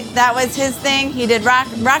Detroit, that was his thing. He did rock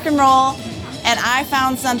and roll, and I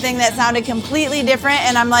found something that sounded completely different.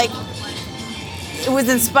 And I'm like, it was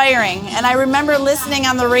inspiring. And I remember listening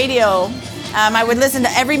on the radio. I would listen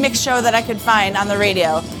to every mix show that I could find on the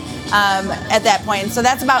radio at that point. So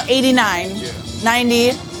that's about 89,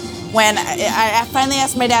 90, when I finally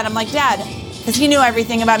asked my dad, I'm like, Dad, because he knew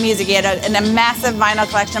everything about music. He had a massive vinyl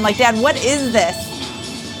collection. I'm like, Dad, what is this?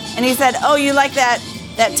 And he said, oh, you like that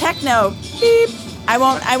techno? Beep.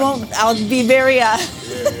 I'll be very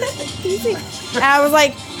easy. And I was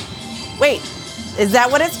like, wait, is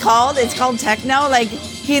that what it's called? It's called techno? Like,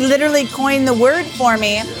 he literally coined the word for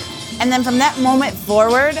me. And then from that moment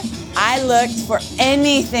forward, I looked for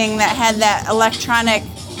anything that had that electronic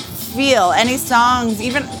feel, any songs,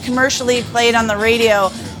 even commercially played on the radio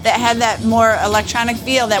that had that more electronic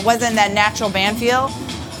feel, that wasn't that natural band feel.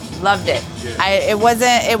 Loved it.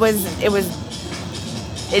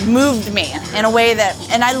 It moved me in a way that,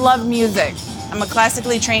 and I love music. I'm a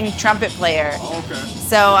classically trained trumpet player. Oh, okay.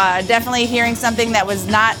 So definitely hearing something that was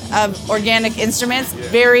not of organic instruments,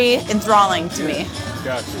 very enthralling to me.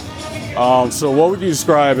 Gotcha. So what would you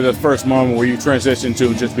describe as the first moment where you transitioned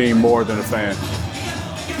to just being more than a fan?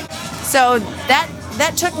 So that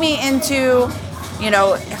took me into,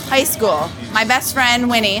 high school. My best friend,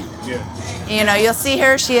 Winnie. Yeah. You'll see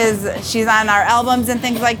her. She's on our albums and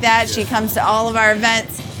things like that. She comes to all of our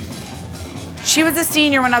events. She was a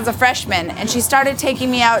senior when I was a freshman, and she started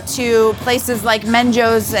taking me out to places like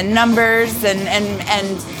Menjo's and Numbers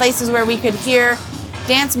and places where we could hear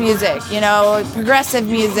dance music, progressive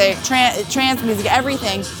music, trance music,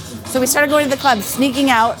 everything. So we started going to the clubs,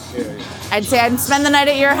 sneaking out. I'd say I'd spend the night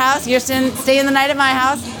at your house, you're staying the night at my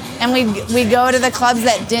house, and we'd go to the clubs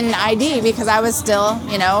that didn't ID because I was still,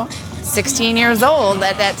 16 years old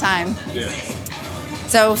at that time. Yeah.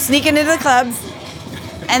 So sneaking into the clubs,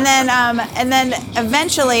 and then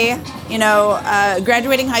eventually,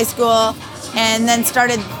 graduating high school, and then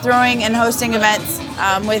started throwing and hosting events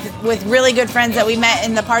with really good friends that we met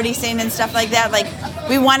in the party scene and stuff like that. Like,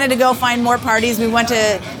 we wanted to go find more parties. We went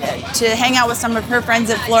to hang out with some of her friends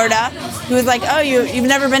in Florida, who was like, "Oh, you've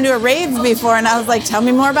never been to a rave before?" And I was like, "Tell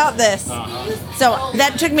me more about this." So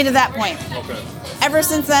that took me to that point. Okay. Ever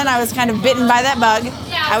since then, I was kind of bitten by that bug.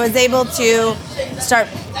 I was able to start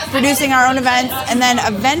producing our own events, and then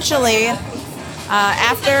eventually,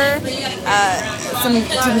 after some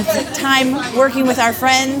time working with our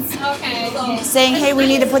friends, saying, "Hey, we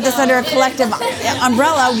need to put this under a collective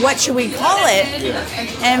umbrella. What should we call it?"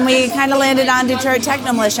 And we kind of landed on Detroit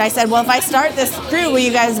Techno Militia. I said, "Well, if I start this crew, will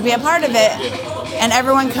you guys be a part of it?" And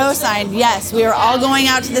everyone co-signed. Yes, we were all going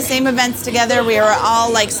out to the same events together. We were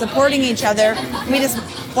all like supporting each other. We just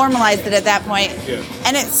formalized it at that point,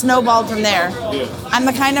 and it snowballed from there. I'm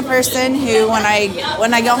the kind of person who, when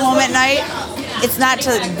I go home at night, it's not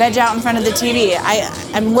to veg out in front of the TV.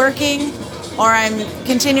 I'm working, or I'm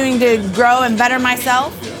continuing to grow and better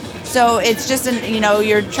myself. So it's just,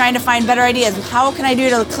 you're trying to find better ideas. How can I do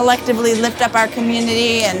to collectively lift up our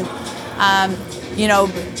community and,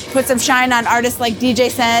 put some shine on artists like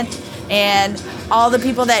DJ Sen and all the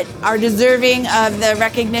people that are deserving of the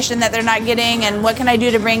recognition that they're not getting, and what can I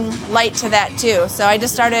do to bring light to that too? So I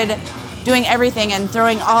just started doing everything and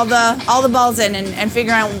throwing all the balls in and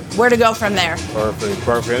figuring out where to go from there.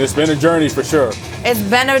 Perfect. And it's been a journey for sure. It's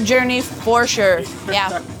been a journey for sure.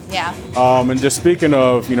 Yeah. And just speaking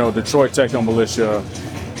of, Detroit Techno Militia,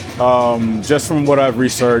 just from what I've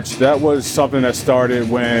researched, that was something that started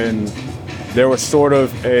when there was sort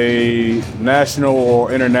of a national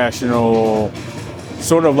or international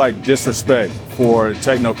sort of like disrespect for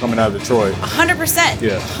techno coming out of Detroit. 100%.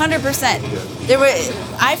 Yeah. 100%.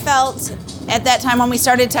 I felt at that time when we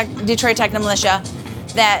started Detroit Techno Militia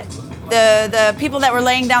that the people that were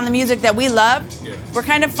laying down the music that we loved were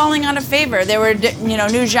kind of falling out of favor. There were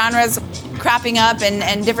new genres cropping up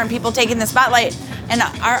and different people taking the spotlight, and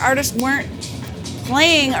our artists weren't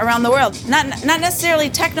playing around the world. Not necessarily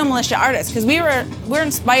Techno Militia artists, because we're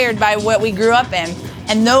inspired by what we grew up in,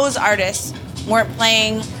 and those artists weren't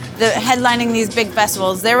playing headlining these big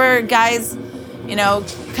festivals. There were guys,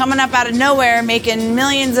 coming up out of nowhere making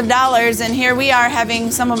millions of dollars, and here we are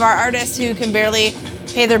having some of our artists who can barely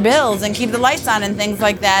pay their bills and keep the lights on and things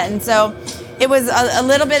like that. And so it was a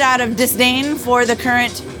little bit out of disdain for the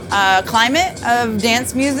current climate of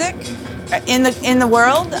dance music in the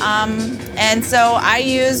world. And so I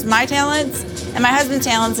used my talents and my husband's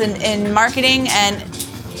talents in marketing and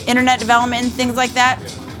internet development and things like that.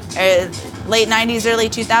 Late 90s, early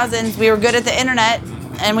 2000s, we were good at the internet,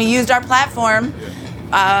 and we used our platform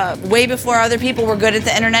way before other people were good at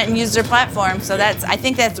the internet and used their platform. So I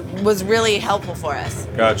think that was really helpful for us.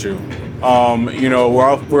 Got you.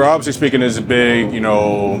 We're obviously speaking as a big, I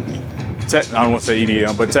don't want to say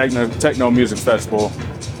EDM, but techno music festival.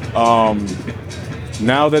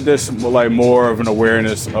 Now that there's like more of an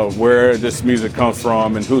awareness of where this music comes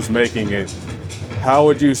from and who's making it, how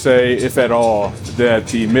would you say, if at all, that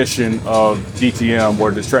the mission of DTM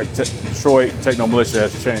or Detroit Techno Militia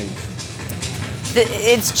has changed?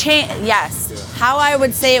 It's changed, yes. How I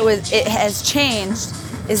would say it has changed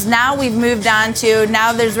is now we've moved on to,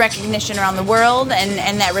 now there's recognition around the world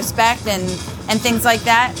and that respect and things like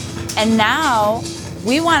that. And now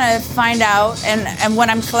we want to find out, and what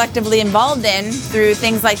I'm collectively involved in through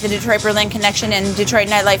things like the Detroit Berlin Connection and Detroit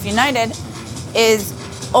Nightlife United, is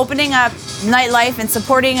opening up nightlife and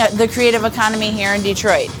supporting the creative economy here in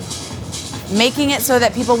Detroit. Making it so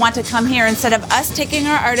that people want to come here instead of us taking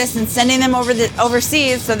our artists and sending them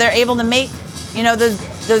overseas so they're able to make,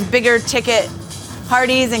 those bigger ticket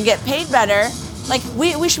parties and get paid better. Like,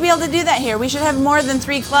 we should be able to do that here. We should have more than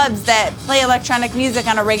 3 clubs that play electronic music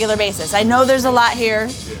on a regular basis. I know there's a lot here,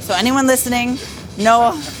 so anyone listening,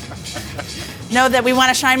 know that we want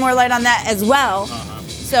to shine more light on that as well.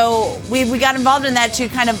 So we got involved in that to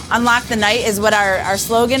kind of unlock the night is what our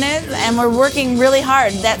slogan is, and we're working really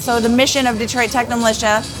hard. So the mission of Detroit Techno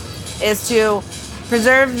Militia is to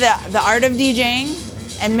preserve the art of DJing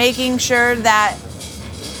and making sure that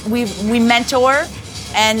we mentor,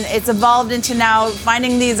 and it's evolved into now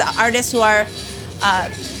finding these artists who are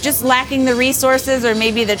just lacking the resources or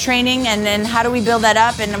maybe the training, and then how do we build that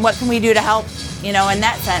up and what can we do to help, in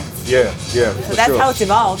that sense. Yeah. So that's how it's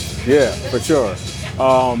evolved. Yeah, for sure.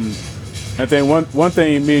 I think one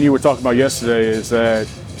thing me and you were talking about yesterday is that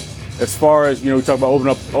as far as, we talk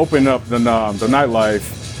about opening up the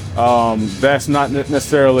nightlife, that's not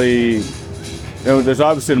necessarily, there's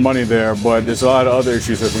obviously the money there, but there's a lot of other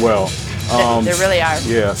issues as well. There really are.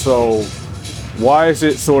 Yeah. So why is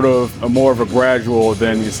it sort of more of a gradual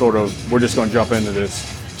than you sort of, we're just going to jump into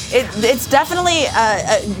this? It's definitely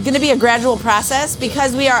going to be a gradual process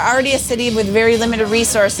because we are already a city with very limited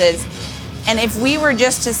resources. And if we were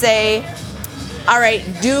just to say, all right,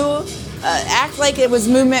 act like it was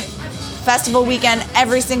Movement Festival weekend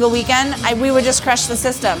every single weekend, we would just crush the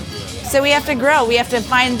system. So we have to grow. We have to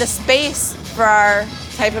find the space for our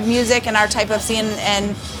type of music and our type of scene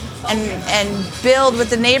and build with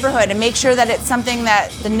the neighborhood and make sure that it's something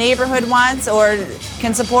that the neighborhood wants or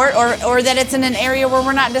can support or that it's in an area where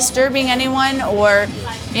we're not disturbing anyone or,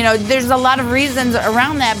 there's a lot of reasons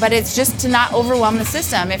around that, but it's just to not overwhelm the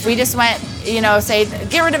system. If we just went, say,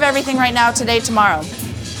 get rid of everything right now, today, tomorrow,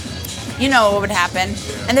 what would happen.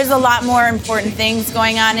 And there's a lot more important things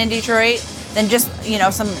going on in Detroit than just,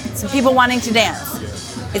 some people wanting to dance.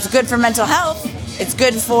 It's good for mental health. It's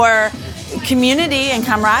good for community and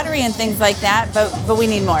camaraderie and things like that, but we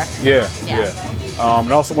need more. Yeah. And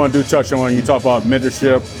I also want to touch on when you talk about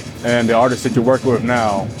mentorship and the artists that you work with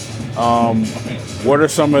now. What are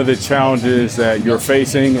some of the challenges that you're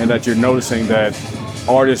facing and that you're noticing that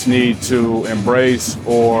artists need to embrace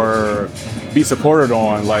or be supported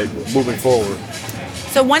on, like moving forward?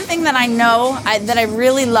 So one thing that I know that I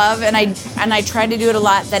really love, and I try to do it a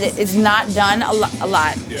lot, that it is not done a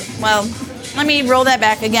lot. Yeah. Well, let me roll that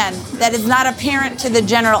back again. That is not apparent to the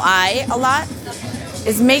general eye a lot,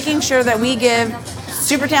 is making sure that we give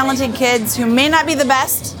super talented kids who may not be the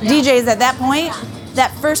best DJs at that point,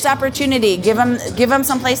 that first opportunity. Give them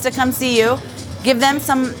some place to come see you. Give them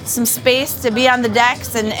some space to be on the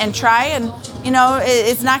decks and try. And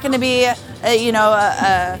it's not going to be a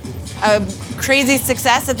crazy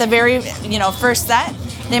success at the very first set.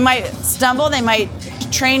 They might stumble, they might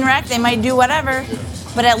train wreck, they might do whatever,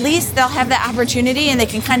 but at least they'll have that opportunity and they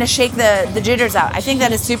can kind of shake the jitters out. I think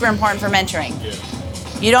that is super important for mentoring.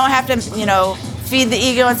 You don't have to feed the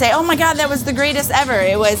ego and say, oh my God, that was the greatest ever.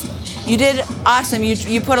 It was, you did awesome,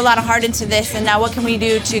 you put a lot of heart into this, and now what can we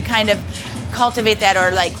do to kind of cultivate that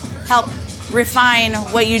or like help refine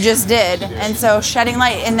what you just did? And so shedding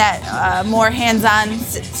light in that more hands-on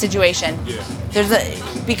situation.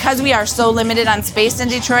 Because we are so limited on space in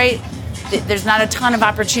Detroit, there's not a ton of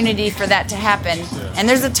opportunity for that to happen. And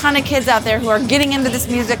there's a ton of kids out there who are getting into this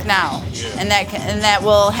music now, and that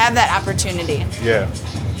will have that opportunity.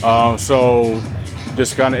 So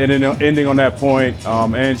just kind of ending on that point,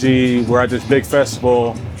 Angie, we're at this big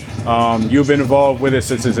festival. You've been involved with it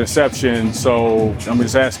since its inception, so I'm gonna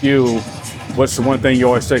just ask you, what's the one thing you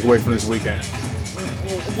always take away from this weekend?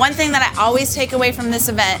 One thing that I always take away from this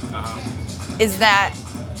event is that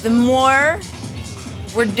the more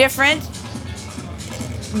we're different,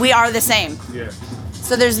 we are the same.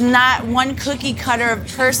 So there's not one cookie cutter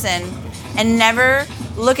person, and never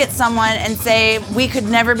look at someone and say we could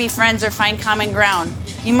never be friends or find common ground.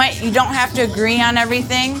 You don't have to agree on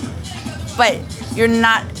everything, but we're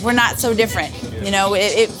not so different.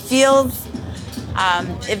 It feels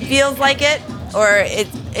like it, or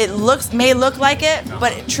it may look like it,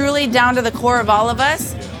 but truly down to the core of all of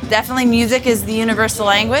us, definitely music is the universal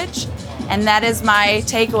language, and that is my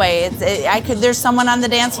takeaway. There's someone on the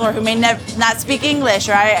dance floor who may not speak English,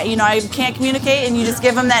 or I can't communicate, and you just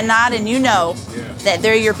give them that nod, and that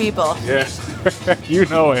they're your people. Yeah,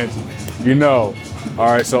 Angie. All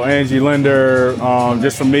right, so Angie Linder,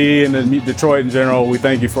 just from me and Detroit in general, we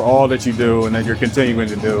thank you for all that you do and that you're continuing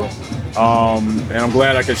to do. And I'm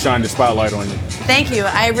glad I could shine the spotlight on you. Thank you.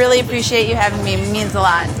 I really appreciate you having me. It means a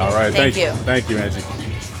lot. All right, thank you. Thank you, Angie.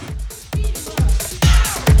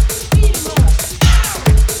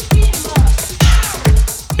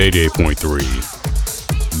 .3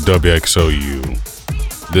 WXOU.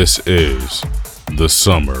 This is the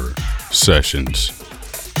Summer Sessions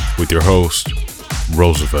with your host,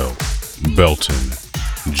 Roosevelt Belton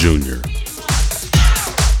Jr.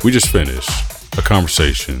 We just finished a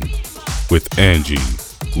conversation with Angie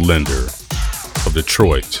Linder of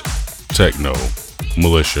Detroit Techno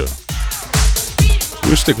Militia.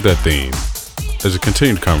 We'll stick with that theme as a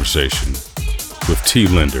continued conversation with T.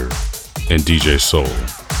 Linder and DJ Soul.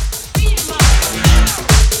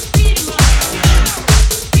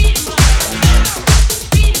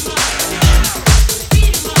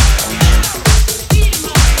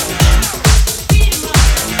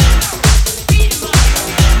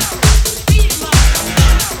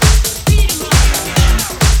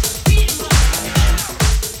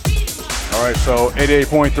 So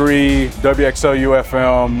 88.3 WXOU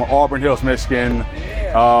FM, Auburn Hills, Michigan.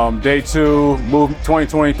 Day 2,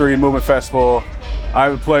 2023 Movement Festival. I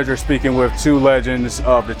have the pleasure of speaking with two legends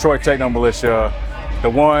of Detroit Techno Militia. The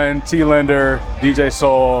one, T. Linder, DJ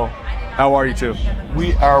Soul. How How are you two?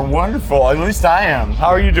 We are wonderful. At least I am. How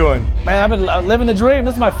are you doing? Man, I've been living the dream.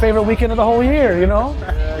 This is my favorite weekend of the whole year, you know?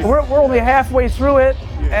 We're only halfway through it,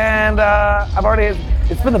 and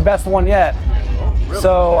it's been the best one yet.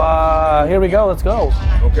 So here we go, let's go.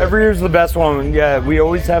 Okay. Every year's the best one. Yeah, we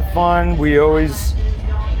always have fun. We always,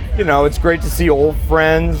 it's great to see old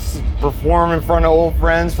friends perform in front of old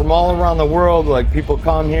friends from all around the world. Like, people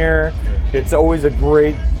come here. It's always a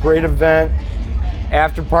great event.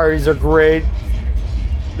 After parties are great.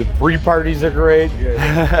 The pre-parties are great.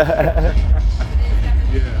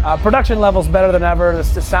 Production level's better than ever.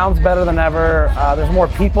 The sound's better than ever. There's more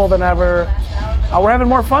people than ever. We're having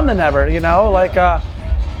more fun than ever, you can't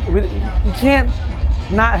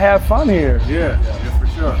not have fun here. Yeah, for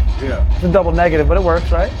sure. Yeah. It's a double negative, but it works,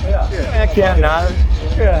 right? Yeah. I can't not.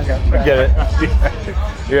 Yeah, I get it.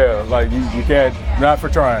 Yeah, like you can't, not for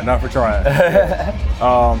trying.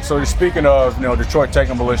 So speaking of, Detroit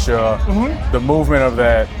Techno Militia, the movement of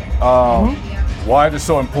that, why is it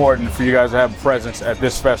so important for you guys to have a presence at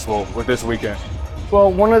this festival with this weekend?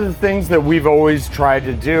 Well, one of the things that we've always tried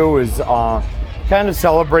to do is kind of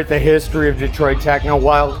celebrate the history of Detroit techno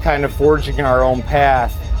while kind of forging our own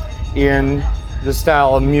path in the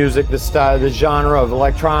style of music, the genre of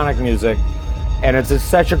electronic music. And it's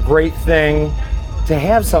such a great thing to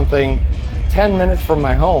have something 10 minutes from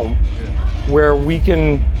my home where we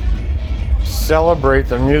can celebrate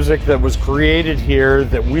the music that was created here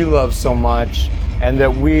that we love so much and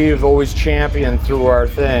that we've always championed through our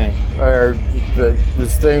thing, or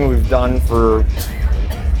this thing we've done for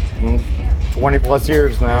 20 plus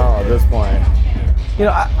years now at this point.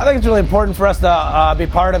 I think it's really important for us to be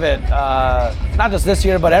part of it, not just this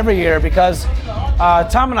year, but every year, because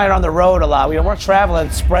Tom and I are on the road a lot. We're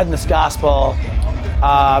traveling, spreading this gospel,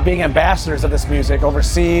 being ambassadors of this music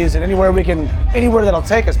overseas and anywhere that'll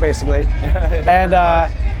take us, basically. And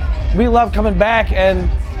we love coming back and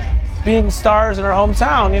being stars in our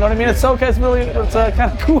hometown. You know what I mean? It's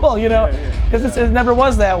kind of cool, because it never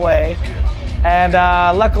was that way. And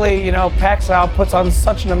luckily, PAX South puts on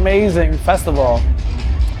such an amazing festival.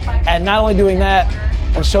 And not only doing that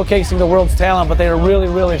and showcasing the world's talent, but they really,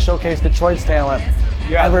 really showcase Detroit's talent.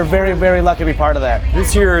 Yeah. And we're very, very lucky to be part of that.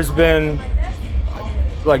 This year has been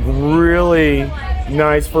really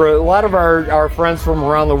nice for a lot of our friends from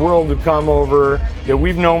around the world who come over that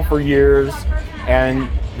we've known for years. And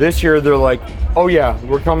this year they're like, oh yeah,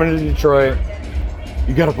 we're coming to Detroit.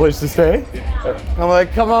 You got a place to stay? I'm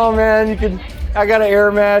like, come on, man, I got an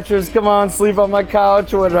air mattress, come on, sleep on my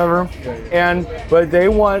couch or whatever. But they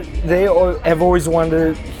have always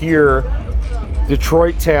wanted to hear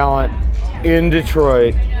Detroit talent in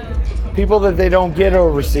Detroit. People that they don't get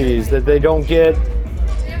overseas, that they don't get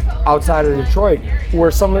outside of Detroit,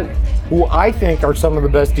 who I think are some of the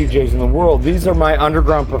best DJs in the world. These are my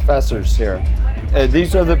underground professors here.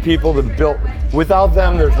 These are the people that built, without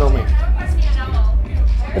them, there's no me.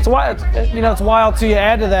 It's wild, it's wild too. You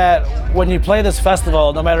add to that, when you play this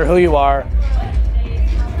festival, no matter who you are,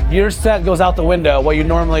 your set goes out the window, what you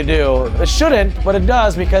normally do. It shouldn't, but it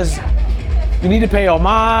does, because you need to pay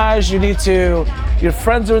homage, your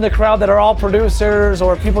friends are in the crowd that are all producers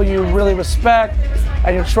or people you really respect,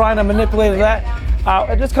 and you're trying to manipulate that.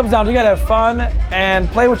 It just comes down to, you gotta have fun and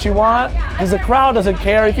play what you want, because the crowd doesn't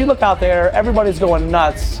care. If you look out there, everybody's going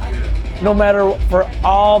nuts, no matter for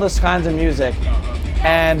all this kinds of music.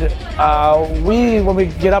 And when we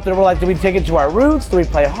get up there, we're like, do we take it to our roots? Do we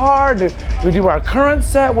play hard? Do we do our current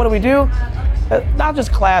set? What do we do? Not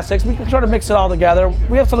just classics. We can try to mix it all together.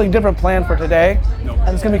 We have something different planned for today, and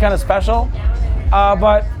it's gonna be kind of special.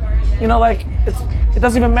 But it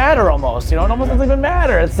doesn't even matter almost. It almost doesn't even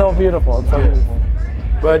matter. It's so beautiful. It's so beautiful.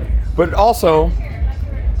 But also,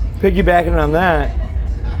 piggybacking on that,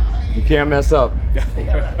 you can't mess up.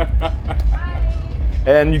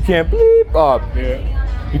 And you can't bleep up,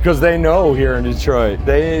 because they know here in Detroit.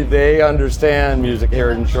 They understand music here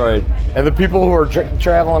in Detroit. And the people who are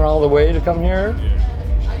traveling all the way to come here,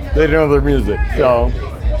 they know their music. So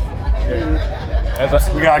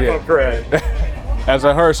we got to give credit. As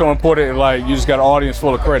I heard someone put it, you just got an audience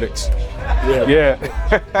full of critics. Yeah.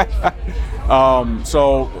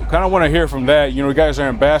 So kind of want to hear from that. You guys are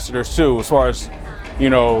ambassadors too, as far as,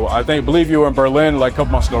 I believe you were in Berlin a couple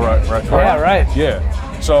months ago, right? Yeah, right. Yeah.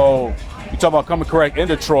 So you talk about coming correct in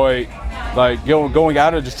Detroit, going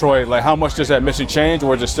out of Detroit, how much does that mission change,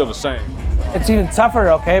 or is it still the same? It's even tougher,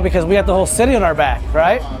 okay, because we have the whole city on our back,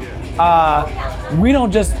 right? We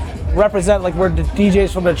don't just represent we're the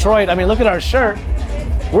DJs from Detroit. I mean, look at our shirt.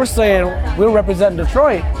 We're saying we're representing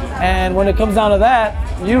Detroit. And when it comes down to that,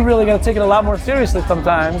 you really got to take it a lot more seriously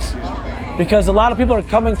sometimes, because a lot of people are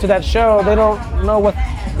coming to that show. They don't know what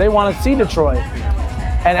they want to see Detroit.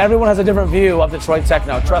 And everyone has a different view of Detroit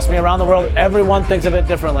techno. Trust me, around the world, everyone thinks of it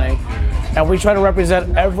differently. And we try to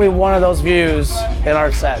represent every one of those views in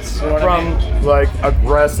our sets. You know what I mean? From like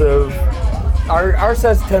aggressive, our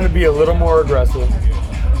sets tend to be a little more aggressive.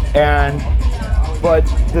 But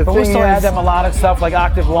we still add that melodic stuff like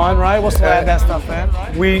Octave 1, right? We'll still add that stuff in,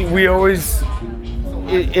 right? We always,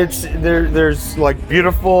 there's like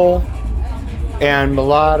beautiful and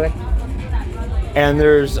melodic, and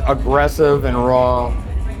there's aggressive and raw.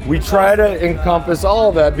 We try to encompass all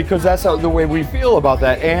of that because that's the way we feel about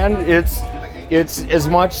that. And it's as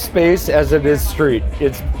much space as it is street.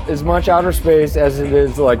 It's as much outer space as it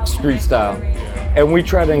is like street style. And we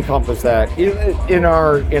try to encompass that in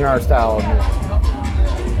our style of music.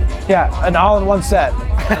 Yeah, an all-in-one set.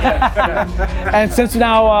 And since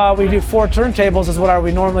now we do 4 turntables is what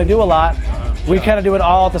we normally do a lot, we kind of do it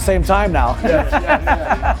all at the same time now.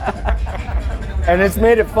 And it's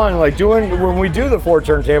made it fun. Like when we do the 4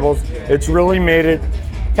 turntables, it's really made it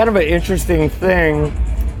kind of an interesting thing.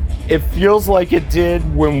 It feels like it did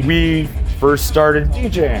when we first started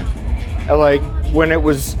DJing. Like when it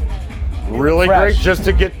was really fresh. Great just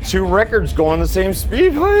to get 2 records going the same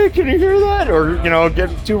speed. Hey, can you hear that? Or, get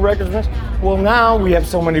 2 records. Well, now we have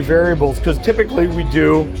so many variables because typically we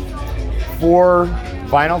do 4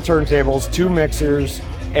 vinyl turntables, 2 mixers,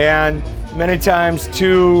 and many times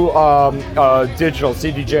 2 digital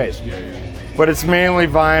CDJs. But it's mainly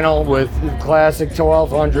vinyl with classic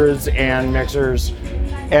 1200s and mixers.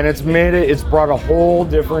 And it's brought a whole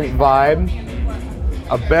different vibe,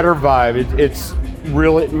 a better vibe. It's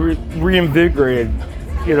really reinvigorated,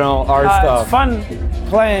 our stuff. It's fun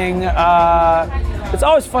playing. It's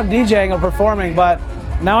always fun DJing or performing, but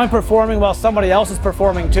now I'm performing while somebody else is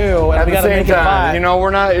performing too, and we got to make it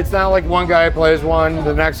vibe. It's not like one guy plays one,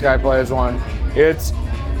 the next guy plays one. It's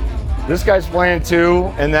this guy's playing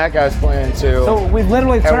 2 and that guy's playing 2. So we've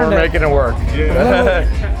literally turned we're making it work.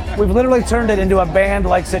 We've literally turned it into a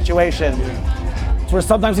band-like situation. Where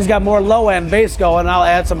sometimes he's got more low-end bass going, and I'll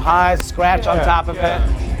add some high scratch on top of it.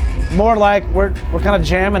 More like we're kind of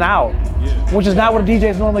jamming out, which is not what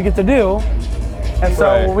DJs normally get to do. And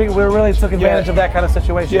so we really took advantage of that kind of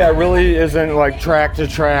situation. Yeah, it really isn't like track to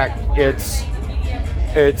track. It's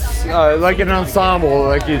like an ensemble,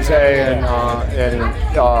 like you'd say in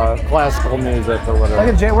classical music or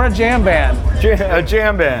whatever. We're a jam band. A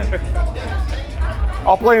jam band.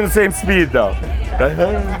 I'll play in the same speed though.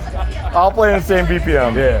 I'll play in the same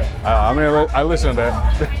BPM. Yeah, I listen to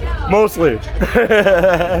that. Mostly.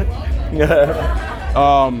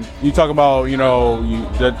 You talk about,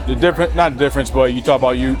 the different, not difference, but you talk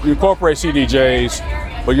about you incorporate CDJs,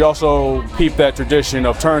 but you also keep that tradition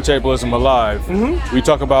of turntablism alive. Mm-hmm. We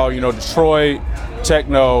talk about, Detroit,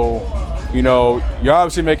 techno, you're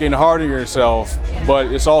obviously making it hard on yourself, but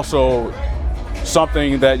it's also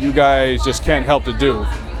something that you guys just can't help to do.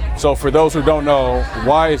 So for those who don't know,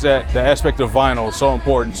 why is that the aspect of vinyl so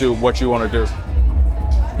important to what you want to do?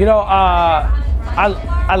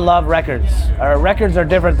 I love records. Records are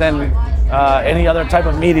different than any other type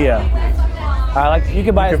of media. You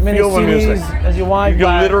can buy as many CDs as you want. You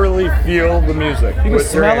can literally feel the music. You can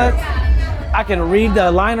smell it. I can read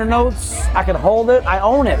the liner notes. I can hold it. I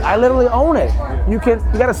own it. I literally own it. You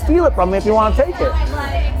got to steal it from me if you want to take it.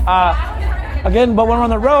 Again, but when we're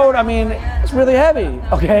on the road, it's really heavy,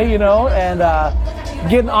 okay, and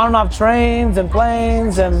getting on and off trains and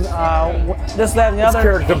planes and this, that, and the other. It's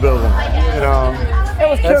character building,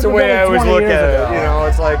 That's the way I always look at it,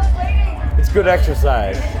 It's like, it's good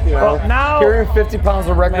exercise, Well, now, carrying 50 pounds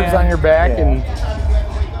of records on your back and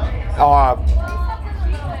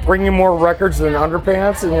bringing more records than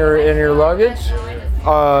underpants in your luggage.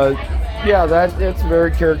 It's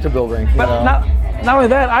very character building. But not only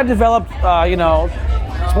that, I developed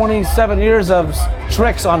 27 years of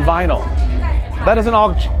tricks on vinyl. That isn't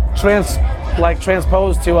all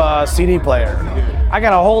transposed to a CD player. I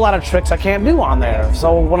got a whole lot of tricks I can't do on there.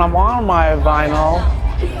 So when I'm on my vinyl,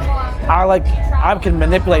 I can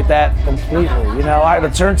manipulate that completely.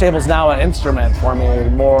 The turntable's now an instrument for me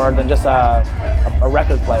more than just a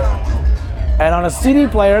record player. And on a CD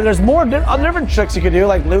player, there's more different tricks you could do,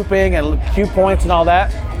 like looping and cue points and all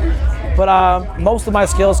that. But most of my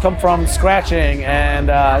skills come from scratching and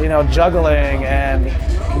juggling and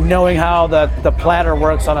knowing how the platter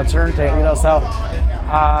works on a turntable. So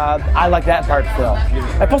I like that part still.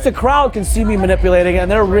 And plus the crowd can see me manipulating it,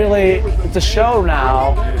 and it's a show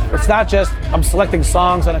now. It's not just I'm selecting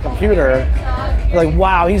songs on a computer. They're like,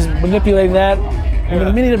 wow, he's manipulating that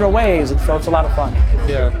in many different ways, and so it's a lot of fun.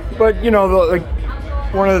 Yeah. But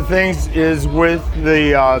one of the things is with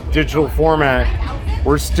the digital format,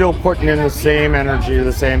 we're still putting in the same energy,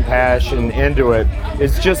 the same passion into it.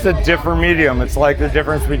 It's just a different medium. It's like the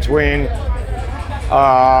difference between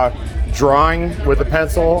drawing with a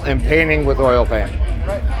pencil and painting with oil paint.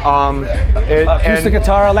 Acoustic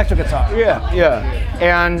guitar, electric guitar. Yeah.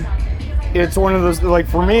 And it's one of those, like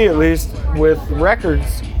for me at least, with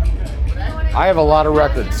records, I have a lot of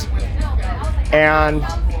records. And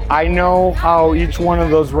I know how each one of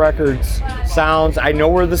those records sounds. I know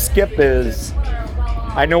where the skip is.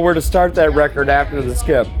 I know where to start that record after the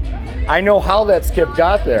skip. I know how that skip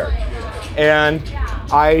got there. And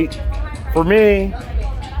for me,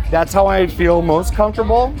 that's how I feel most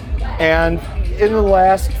comfortable. And in the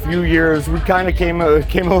last few years, we kind of came a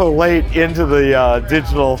little late into the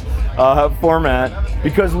digital format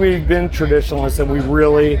because we've been traditionalists and we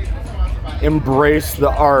really embrace the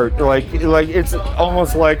art. Like it's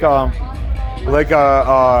almost like the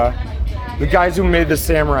guys who made the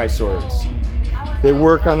samurai swords. They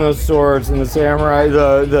work on those swords, and the samurai,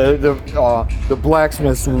 the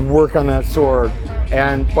blacksmiths work on that sword.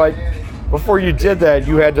 But before you did that,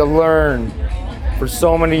 you had to learn for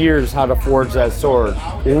so many years how to forge that sword.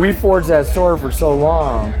 Well, we forged that sword for so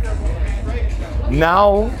long.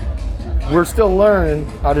 Now we're still learning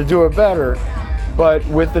how to do it better, but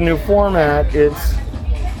with the new format, it's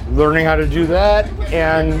learning how to do that,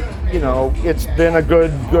 and it's been a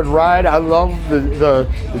good ride. I love the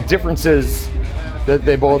differences that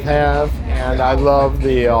they both have, and I love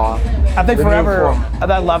the. I think forever.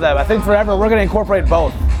 I love that. I think forever we're going to incorporate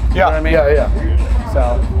both. You know what I mean? Yeah.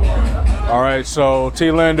 So. All right, so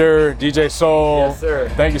T. Linder, DJ Soul. Yes, sir.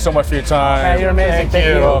 Thank you so much for your time. Man, you're amazing. Thank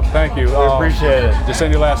you. Thank you. We appreciate it. Just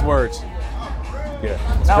any last words. Yeah.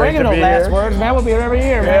 No, we ain't to no be last here. words, man. We'll be here every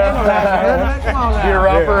year, man. Ain't no last words, man. Come on, man. Be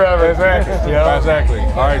around forever. Exactly. Yeah. Exactly.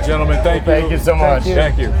 All right, gentlemen. Thank you. Thank you so much.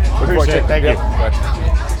 Thank you. Appreciate it. Thank you. Gotcha.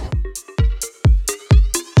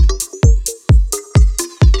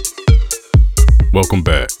 Welcome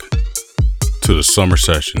back to the Summer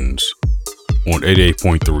Sessions on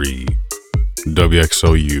 88.3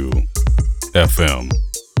 WXOU FM.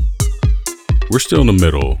 We're still in the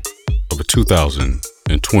middle of a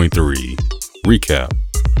 2023 recap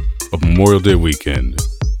of Memorial Day weekend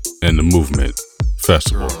and the Movement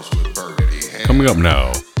Festival. Coming up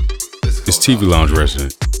now is TV Lounge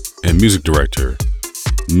resident and music director,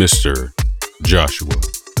 Mr. Joshua.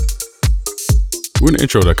 We're going to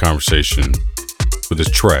intro that conversation with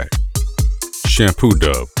his track, Shampoo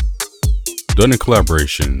Dub, done in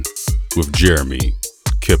collaboration with Jeremy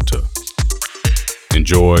Kipta.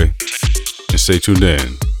 Enjoy and stay tuned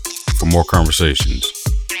in for more conversations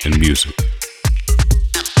and music.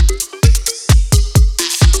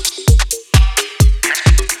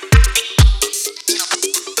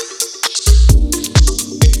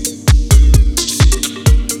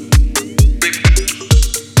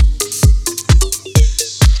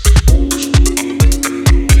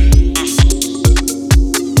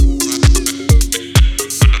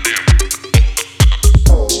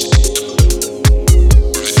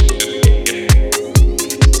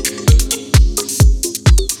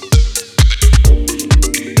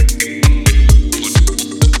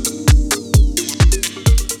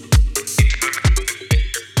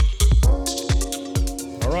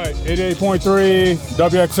 All right, 88.3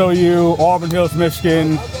 WXOU, Auburn Hills,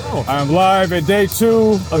 Michigan. I'm live at day 2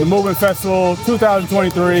 of the Movement Festival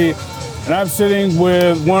 2023, and I'm sitting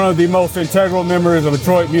with one of the most integral members of the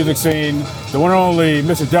Detroit music scene, the one and only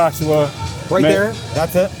Mr. Joshua. Right there?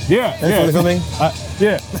 That's it? Yeah. That's for filming?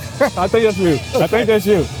 Yeah. I think that's you. I think that's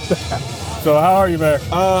you. So how are you, man?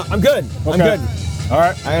 I'm good. I'm Okay. good. All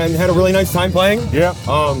right. I had a really nice time playing. Yeah.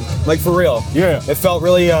 Like for real. Yeah. It felt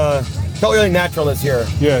really natural this year.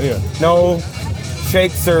 Yeah. No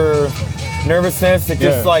shakes or nervousness. It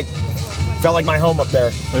just Yeah. felt like my home up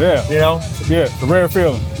there. Yeah. You know? Yeah. It's a rare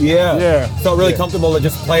feeling. Yeah. Yeah. Felt really Yeah. comfortable to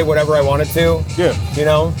just play whatever I wanted to. Yeah. You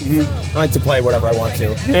know? I like to play whatever I want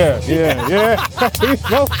to. Yeah.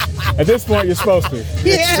 Well, at this point, you're supposed to.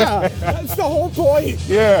 Yeah. That's the whole point.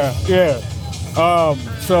 Yeah.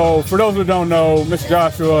 So for those who don't know, Mr.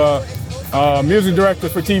 Joshua, music director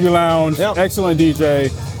for TV Lounge, Yep. excellent DJ.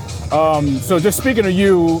 So just speaking of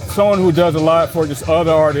you, someone who does a lot for just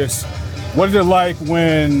other artists, what is it like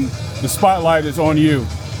when the spotlight is on you?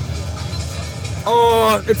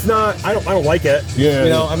 It's not. I don't like it. Yeah. You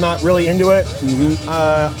know, I'm not really into it.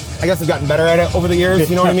 I guess I've gotten better at it over the years.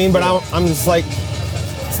 You know what I mean? But I'm just like,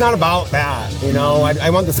 it's not about that. You know, I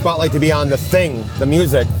want the spotlight to be on the thing, the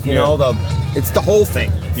music. You know, it's the whole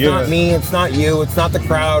thing. It's Yeah. not me. It's not you. It's not the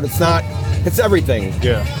crowd. It's not It's everything.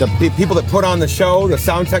 Yeah. The people that put on the show, the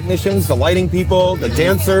sound technicians, the lighting people, the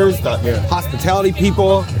dancers, the hospitality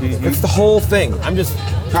people. It's the whole thing. I'm just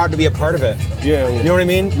proud to be a part of it. Yeah. You know what I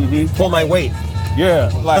mean? Pull my weight.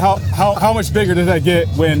 Yeah. Like how much bigger does that get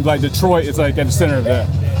when like Detroit is like at the center of that?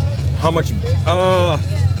 How much?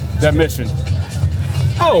 That mission.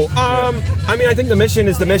 I mean, I think the mission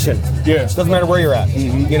is the mission. Yeah. It doesn't matter where you're at.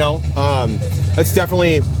 You know, it's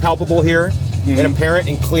definitely palpable here and apparent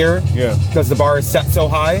and clear. Yeah. Because the bar is set so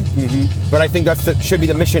high. But I think should be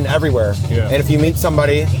the mission everywhere. Yeah. And if you meet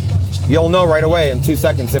somebody, you'll know right away in 2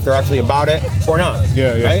 seconds if they're actually about it or not.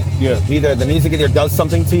 Yeah. Yeah. Right? Yeah. Either the music either does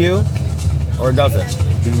something to you or it doesn't.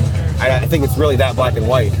 I think it's really that black and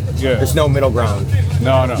white. Yeah. There's no middle ground.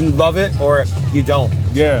 No. You love it or you don't.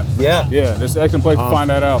 Yeah. Yeah. Yeah. There's an excellent place to find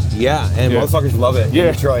that out. Yeah, and motherfuckers love it Yeah.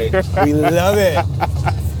 in Detroit. We love it.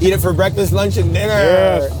 Eat it for breakfast, lunch, and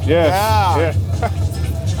dinner. Yeah.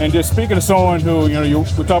 And just speaking of someone who,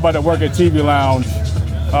 we talk about that work at TV Lounge,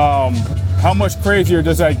 how much crazier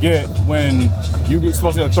does that get when you get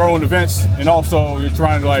supposed to throw in events and also you're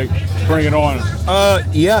trying to like bring it on?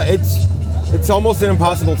 Yeah, it's almost an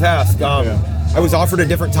impossible task. I was offered a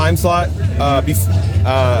different time slot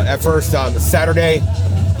at first, Saturday,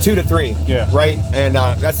 2 to 3. Yeah. Right, and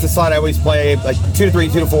that's the slot I always play, like 2 to 3,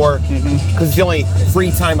 2 to 4, because it's the only free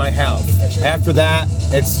time I have. After that,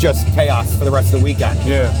 it's just chaos for the rest of the weekend.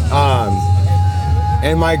 Yeah.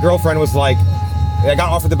 And my girlfriend was like, I got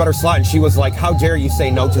offered the better slot, and she was like, how dare you say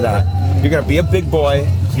no to that? You're gonna be a big boy,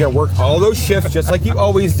 you're gonna work all those shifts just like you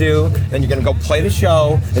always do, then you're gonna go play the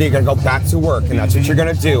show, and you're gonna go back to work, and that's what you're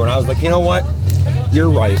gonna do. And I was like, you know what? You're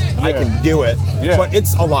right, I can do it. Yeah. But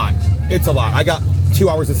it's a lot. It's a lot. I got 2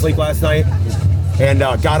 hours of sleep last night, and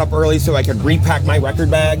got up early so I could repack my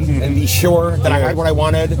record bag and be sure that I had what I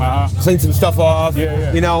wanted, clean some stuff off,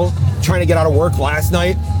 you know, trying to get out of work last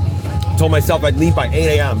night. Told myself I'd leave by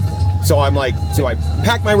 8 a.m. So I'm like, do I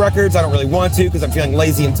pack my records? I don't really want to because I'm feeling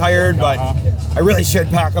lazy and tired, but I really should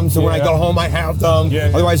pack them so when I go home I have them.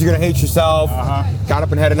 Otherwise you're gonna hate yourself. Got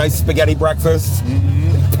up and had a nice spaghetti breakfast.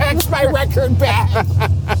 Packed my record bag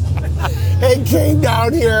and came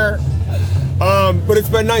down here. But it's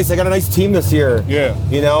been nice. I got a nice team this year. Yeah.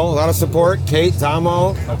 You know, a lot of support. Kate,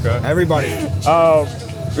 Tomo, everybody.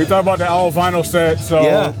 We talked about the all vinyl set,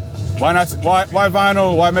 so why not? Why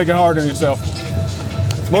vinyl? Why make it hard on yourself?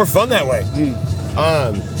 It's more fun that way.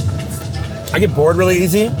 I get bored really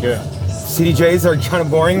easy. Yeah. CDJs are kind of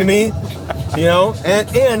boring to me, you know,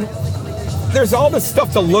 and there's all this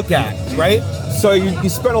stuff to look at, right? So you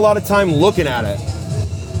spend a lot of time looking at it,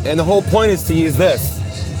 and the whole point is to use this,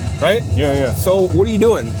 right? Yeah. So what are you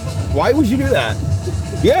doing? Why would you do that?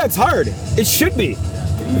 Yeah, it's hard. It should be.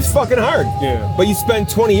 It's fucking hard. Yeah. But you spend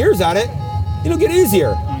 20 years at it, it'll get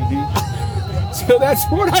easier. So that's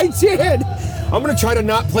what I did. I'm gonna try to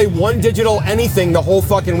not play one digital anything the whole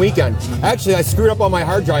fucking weekend. Actually, I screwed up on my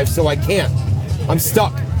hard drive, so I can't. I'm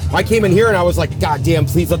stuck. I came in here and I was like, God damn,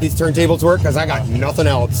 please let these turntables work, because I got nothing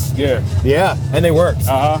else. Yeah. Yeah, and they worked.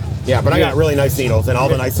 Yeah, but I got really nice needles and all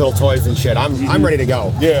the nice little toys and shit. I'm ready to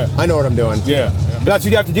go. Yeah. I know what I'm doing. Yeah. But that's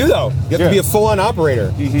what you have to do, though. You have to be a full-on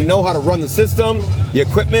operator. You know how to run the system, the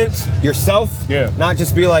equipment, yourself. Yeah. Not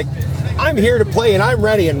just be like, I'm here to play and I'm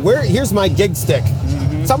ready, and here's my gig stick.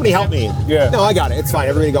 Somebody help me. Yeah. No, I got it. It's fine.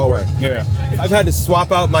 Everybody go away. Yeah. I've had to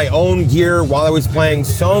swap out my own gear while I was playing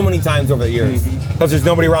so many times over the years because there's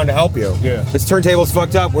nobody around to help you. Yeah. This turntable's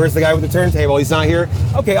fucked up. Where's the guy with the turntable? He's not here.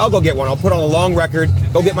 Okay, I'll go get one. I'll put on a long record,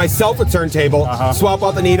 go get myself a turntable, swap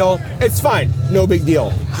out the needle. It's fine. No big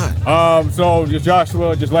deal. So just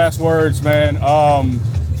Joshua, just last words, man.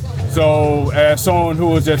 So as someone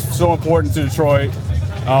who is just so important to Detroit,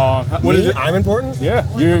 what is it? I'm important? Yeah,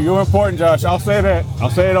 you're important, Josh. I'll say that.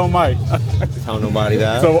 I'll say it on mic. Tell nobody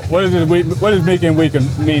that. So what is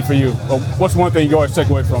Weekend mean for you? Or what's one thing you always take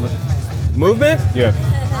away from it? Movement? Yeah.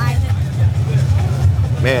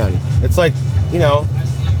 Man, it's like, you know,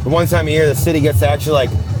 the one time a year the city gets to actually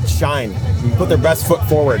like shine, put their best foot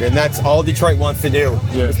forward, and that's all Detroit wants to do,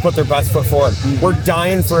 is put their best foot forward. We're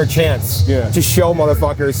dying for a chance to show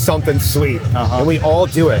motherfuckers something sweet, and we all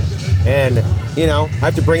do it. And, you know, I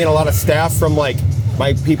have to bring in a lot of staff from like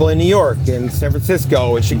my people in New York and San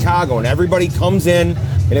Francisco and Chicago, and everybody comes in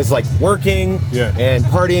and is like working and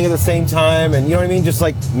partying at the same time, and you know what I mean? Just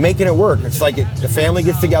like making it work. It's like the family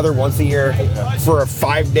gets together once a year for a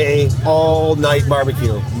 5-day, all-night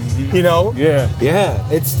barbecue. You know? Yeah. Yeah,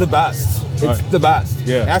 it's the best. It's the best.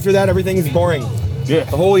 Yeah. After that, everything is boring. Yeah.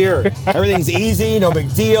 The whole year. Everything's easy, no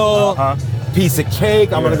big deal. Piece of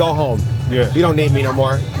cake, I'm gonna go home. Yeah. You don't need me no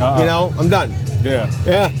more. You know, I'm done. Yeah.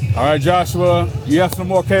 Yeah. All right, Joshua, you have some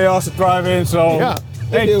more chaos to thrive in, so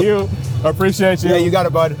Thank you. I appreciate you. Yeah, you got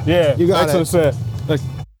it, bud. Yeah, you got excellent it. set.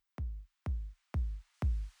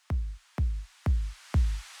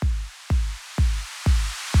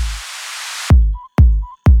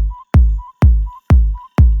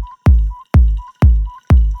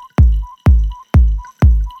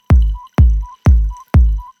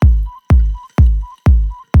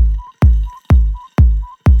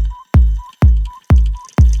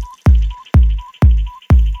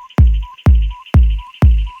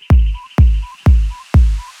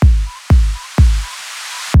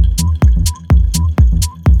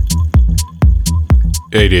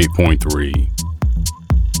 .3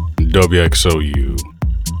 WXOU,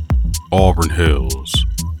 Auburn Hills,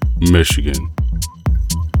 Michigan.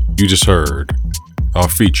 You just heard our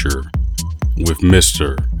feature with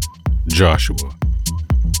Mr. Joshua.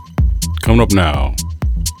 Coming up now,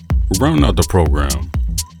 we're rounding out the program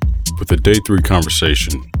with a Day 3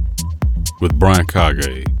 conversation with Brian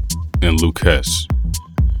Kage and Luke Hess,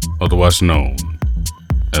 otherwise known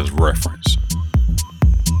as Reference.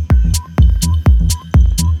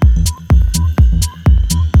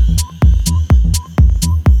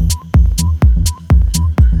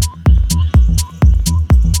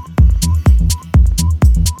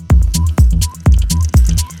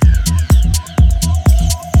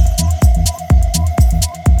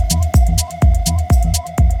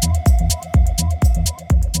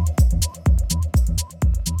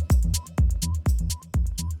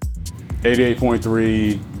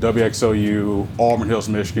 .3 WXOU, Auburn Hills,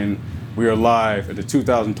 Michigan. We are live at the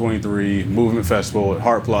 2023 Movement Festival at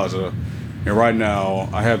Hart Plaza. And right now,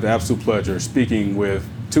 I have the absolute pleasure of speaking with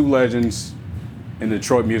two legends in the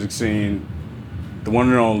Detroit music scene, the one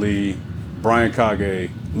and only Brian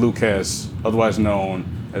Kage, Luke Hess, otherwise known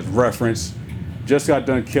as Reference. Just got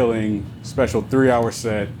done killing special 3-hour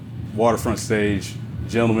set, Waterfront Stage.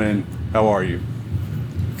 Gentlemen, how are you?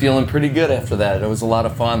 Feeling pretty good after that. It was a lot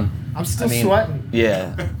of fun. I'm still sweating.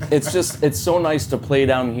 Yeah. It's so nice to play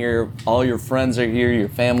down here. All your friends are here, your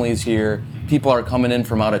family's here. People are coming in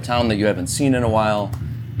from out of town that you haven't seen in a while.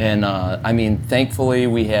 And thankfully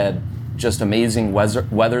we had just amazing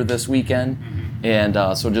weather this weekend. And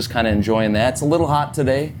so just kind of enjoying that. It's a little hot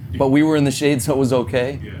today, but we were in the shade, so it was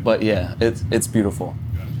okay. But yeah, it's beautiful.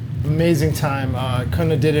 Amazing time.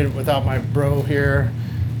 Couldn't have did it without my bro here.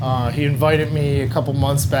 He invited me a couple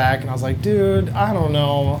months back, and I was like, dude, I don't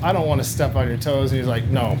know. I don't want to step on your toes. And he was like,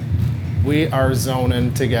 no, we are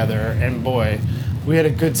zoning together. And boy, we had a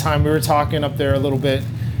good time. We were talking up there a little bit,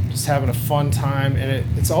 just having a fun time. And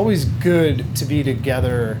it's always good to be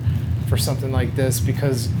together for something like this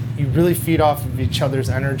because you really feed off of each other's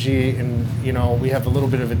energy. And, you know, we have a little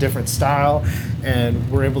bit of a different style, and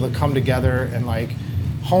we're able to come together and, like,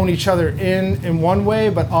 hone each other in one way,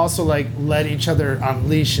 but also like let each other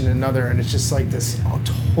unleash in another, and it's just like this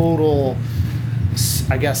total,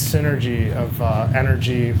 I guess, synergy of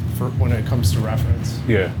energy for when it comes to Reference.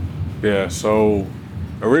 Yeah. So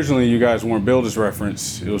originally you guys weren't billed as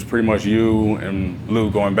Reference. It was pretty much you and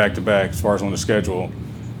Lou going back to back as far as on the schedule.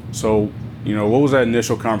 So, you know, what was that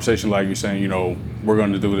initial conversation like? You saying, you know, we're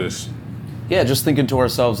going to do this? Yeah, just thinking to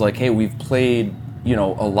ourselves like, hey, we've played, you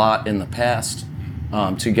know, a lot in the past.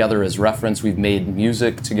 Together as Reference. We've made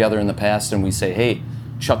music together in the past, and we say, hey,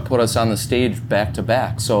 Chuck put us on the stage back to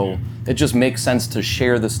back. So it just makes sense to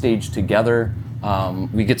share the stage together.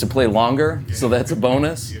 We get to play longer, so that's a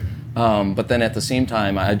bonus. But then at the same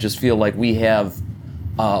time, I just feel like we have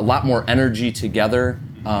a lot more energy together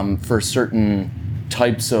for certain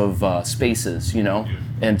types of spaces, you know?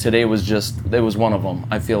 And today was one of them.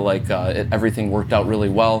 I feel like everything worked out really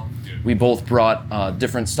well. We both brought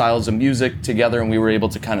different styles of music together, and we were able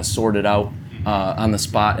to kind of sort it out on the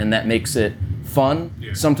spot, and that makes it fun,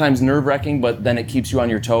 sometimes nerve-wracking, but then it keeps you on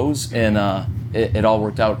your toes, and it all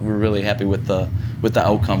worked out. We were really happy with the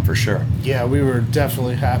outcome for sure. Yeah, we were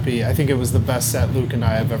definitely happy. I think it was the best set Luke and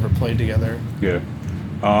I have ever played together. Yeah.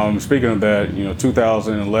 Speaking of that, you know,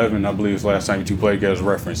 2011, I believe, is the last time you two played together as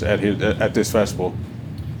Reference at this festival.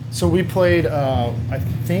 So we played, I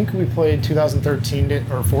think we played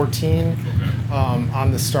 2013 or 14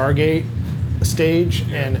 on the Stargate stage,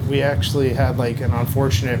 and we actually had like an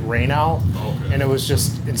unfortunate rain out, and it was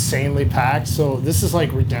just insanely packed. So this is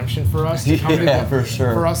like redemption for us to come together. For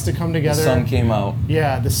sure. For us to come together. The sun came out.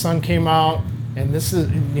 Yeah, the sun came out, and this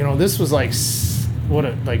is, you know, this was like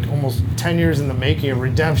like almost 10 years in the making of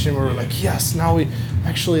redemption. We were like, yes, now we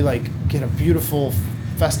actually like get a beautiful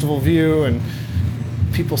festival view and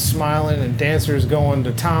people smiling and dancers going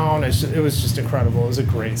to town. It was just incredible. It was a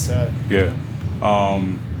great set. Yeah.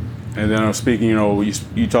 And then speaking, you know,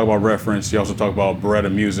 you talk about Reference, you also talk about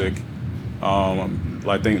Beretta Music.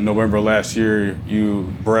 I think November last year,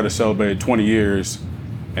 Beretta celebrated 20 years,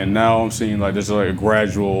 and now I'm seeing like there's like a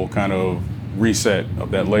gradual kind of reset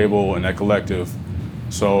of that label and that collective.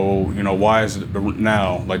 So, why is it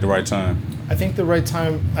now like the right time? I think the right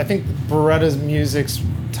time, I think Beretta's music's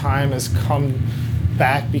time has come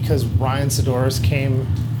back because Ryan Sidoris came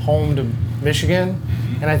home to Michigan,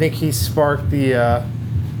 and I think he sparked the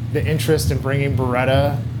interest in bringing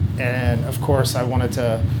Beretta, and of course I wanted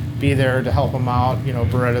to be there to help him out.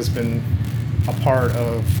 Beretta's been a part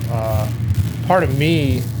of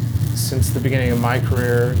me since the beginning of my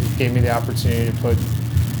career. It gave me the opportunity to put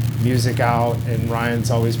music out, and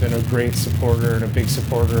Ryan's always been a great supporter and a big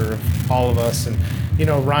supporter of all of us. And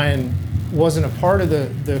Ryan wasn't a part of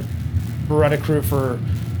the Beretta crew for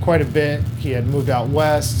quite a bit. He had moved out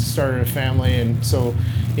west, started a family, and so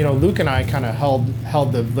Luke and I kind of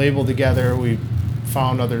held the label together. We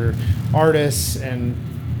found other artists and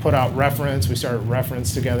put out Reference. We started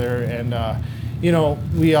Reference together, and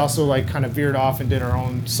we also like kind of veered off and did our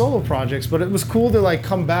own solo projects. But it was cool to like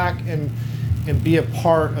come back and be a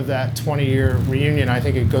part of that 20-year reunion. I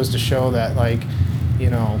think it goes to show that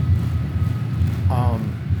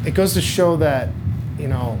it goes to show that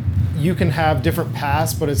you can have different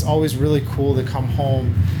paths, but it's always really cool to come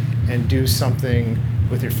home and do something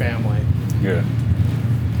with your family. Yeah,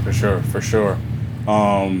 for sure.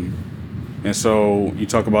 And so you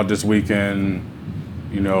talk about this weekend,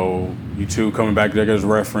 you two coming back together as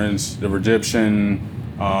Reference, the Egyptian,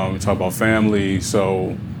 we talk about family.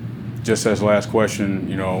 So just as last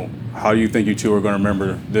question, how do you think you two are going to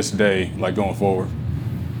remember this day, like going forward?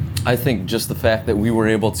 I think just the fact that we were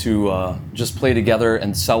able to just play together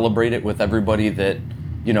and celebrate it with everybody that,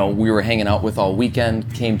 we were hanging out with all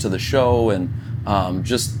weekend, came to the show, and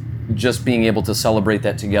just being able to celebrate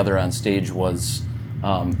that together on stage was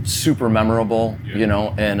super memorable,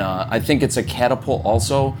 and I think it's a catapult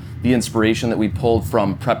also, the inspiration that we pulled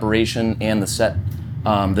from preparation and the set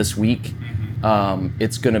this week.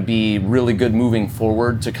 It's going to be really good moving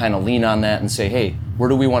forward to kind of lean on that and say, hey, where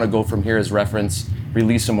do we want to go from here as Reference?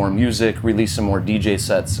 Release some more music, release some more DJ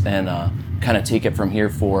sets, and kind of take it from here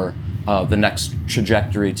for the next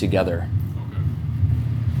trajectory together.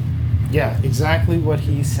 Yeah, exactly what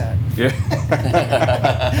he said. Yeah.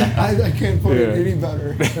 I can't put it any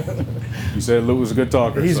better. You said Luke was a good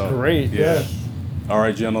talker. He's great, yeah. All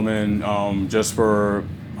right, gentlemen, just for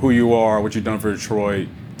who you are, what you've done for Detroit,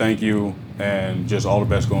 thank you, and just all the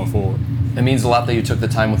best going forward. It means a lot that you took the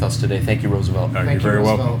time with us today. Thank you, Roosevelt. You're very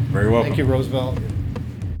welcome. Very welcome. Thank you, Roosevelt.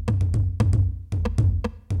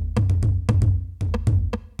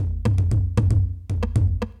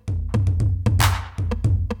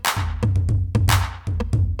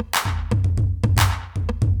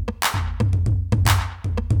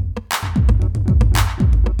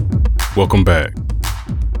 Welcome back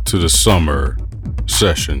to the Summer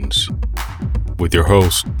Sessions with your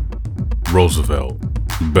host, Roosevelt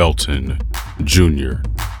Belton Jr.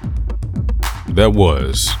 That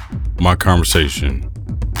was my conversation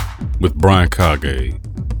with Brian Kage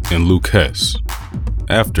and Luke Hess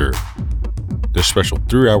after their special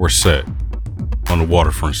 3-hour set on the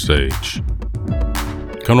Waterfront stage.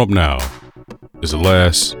 Coming up now is the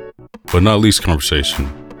last but not least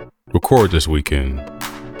conversation recorded this weekend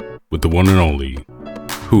with the one and only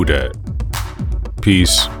Who Dat.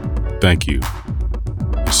 Peace, thank you,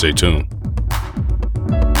 and stay tuned.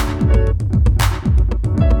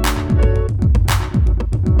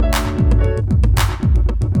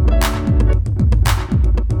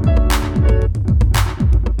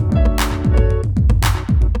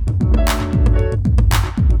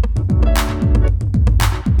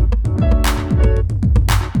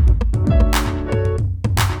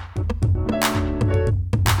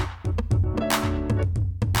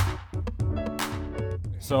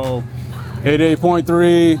 So,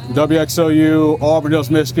 88.3 WXOU, Auburn Hills,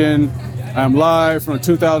 Michigan. I'm live from the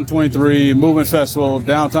 2023 Movement Festival,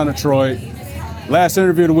 downtown Detroit. Last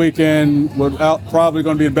interview of the weekend, probably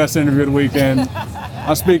going to be the best interview of the weekend.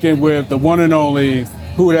 I'm speaking with the one and only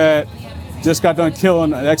Who Dat. Just got done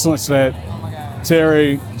killing an excellent set.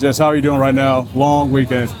 Terry, just how are you doing right now? Long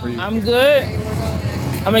weekend for you. I'm good.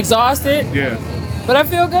 I'm exhausted. Yeah. But I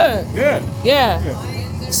feel good. Yeah. Yeah.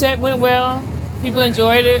 Set went well. People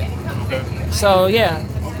enjoyed it. Okay. So yeah.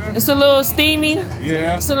 Okay. It's a little steamy.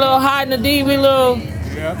 Yeah. It's a little hot in the DV, a little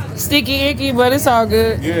sticky, icky, but it's all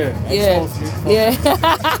good. Yeah. Yeah. Yeah.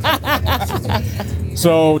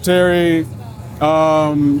 So Terry,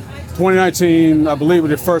 2019, I believe was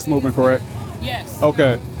your first movement, correct? Yes.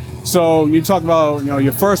 Okay. So you talked about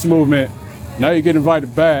your first movement. Now you get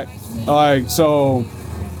invited back. So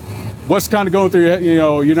what's kind of going through your head? You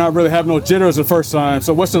know, you're not really having no jitters the first time.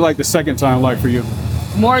 So what's it like the second time like for you?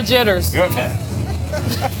 More jitters.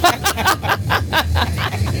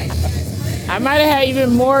 I might have had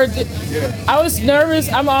even more. I was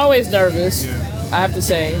nervous. I'm always nervous, I have to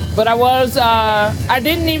say. But I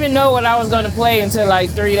didn't even know what I was going to play until like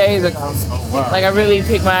 3 days ago. Like I really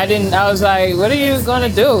picked I was like, what are you going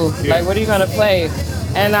to do? Like, what are you going to play?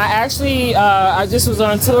 And I actually, I just was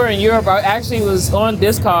on tour in Europe. I actually was on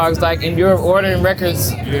Discogs, like in Europe, ordering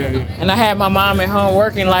records. And I had my mom at home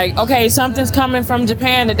working, like, okay, something's coming from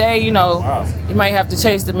Japan today, you know. You might have to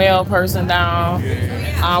chase the mail person down.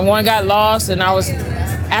 One got lost, and I was,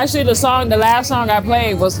 actually the last song I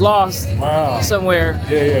played was lost somewhere.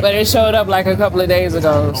 But it showed up like a couple of days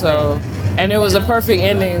ago, so. And it was a perfect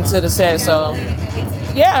ending to the set, so.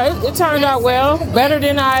 Yeah, it turned out well, better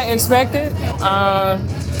than I expected.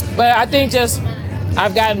 But I think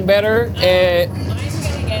I've gotten better at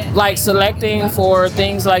like selecting for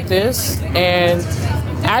things like this, and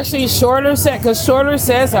actually shorter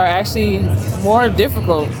sets are actually more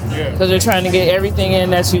difficult because you're trying to get everything in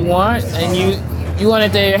that you want, and you want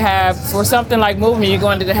it to have, for something like movement, you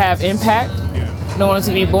want it to have impact. You don't want it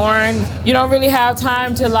to be boring. You don't really have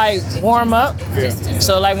time to like warm up.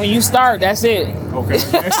 So like when you start, that's it. Okay.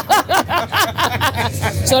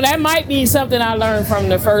 So that might be something I learned from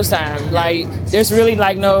the first time. Like there's really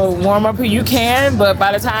like no warm up. You can, but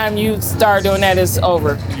by the time you start doing that, it's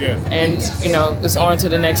over. And you know, it's on to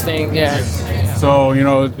the next thing. So, you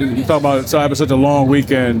know, you talk about it's having such a long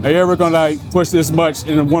weekend. Are you ever gonna like push this much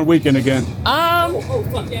in one weekend again?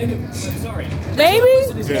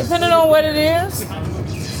 Maybe, depending on what it is.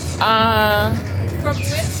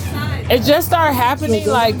 It just started happening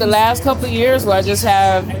like the last couple of years where I just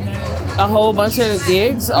have a whole bunch of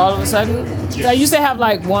gigs all of a sudden. I used to have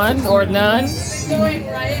like one or none.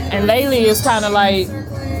 And lately it's kind of like,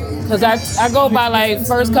 because I go by like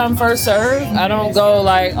first come, first serve. I don't go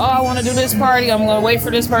like, oh, I want to do this party. I'm going to wait for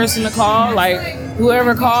this person to call. Like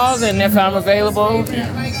whoever calls, and if I'm available.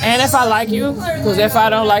 And if I like you, because if I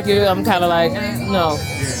don't like you, I'm kind of like, no,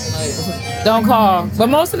 like, don't call. But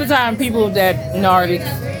most of the time, people that you know already,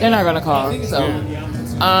 they're not gonna call.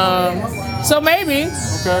 So maybe.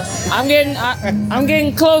 I'm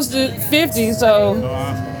getting close to 50, so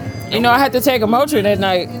you know I had to take a Motrin that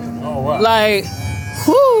night. Like,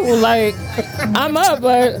 whoo, like I'm up,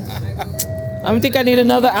 but I think I need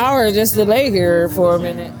another hour just to lay here for a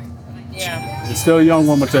minute. You're still a young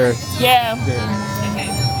woman, Terry.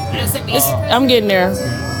 I'm getting there.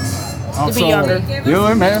 To be younger. You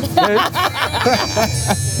and man.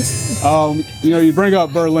 You know, you bring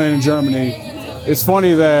up Berlin, Germany. It's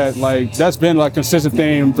funny that like that's been like a consistent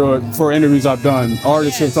theme for interviews I've done.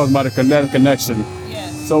 Artists who are talking about a connection.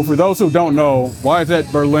 So for those who don't know, why is that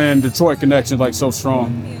Berlin-Detroit connection like so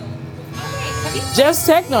strong? Just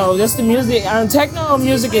techno, just the music. Techno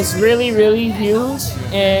music is really, really huge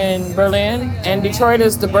in Berlin, and Detroit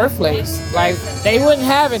is the birthplace. Like, they wouldn't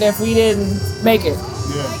have it if we didn't make it.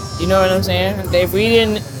 You know what I'm saying? If we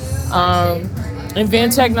didn't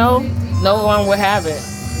invent techno, no one would have it.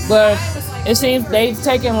 But it seems they've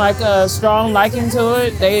taken like a strong liking to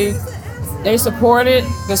it. They support it.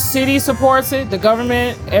 The city supports it. The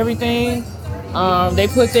government, everything. They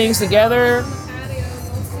put things together.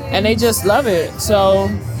 And they just love it. So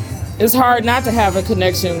it's hard not to have a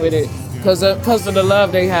connection with it because of the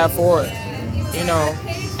love they have for it, you know.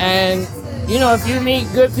 And, you know, if you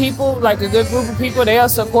meet good people, like a good group of people, they'll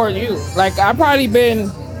support you. Like, I've probably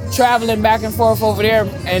been traveling back and forth over there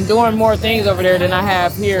and doing more things over there than I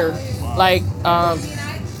have here. Like,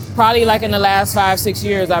 probably like in the last 5-6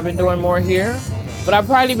 years, I've been doing more here. But I've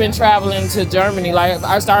probably been traveling to Germany. Like,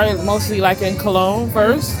 I started mostly like in Cologne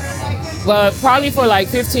first. But probably for like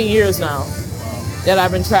 15 years now that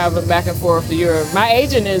I've been traveling back and forth to Europe. My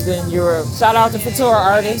agent is in Europe. Shout out to Futura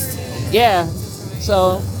Artists. Yeah.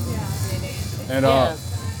 So. And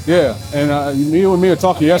you and me were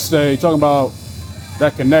talking yesterday, talking about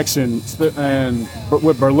that connection and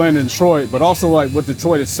with Berlin and Detroit, but also like with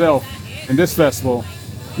Detroit itself in this festival.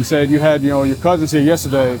 You said you had, you know, your cousins here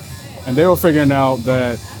yesterday, and they were figuring out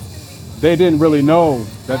that they didn't really know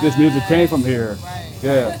that this music came from here.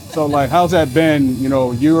 Yeah. So like, how's that been? You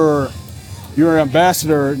know, you're an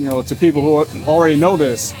ambassador, you know, to people who already know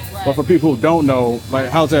this, but for people who don't know, like,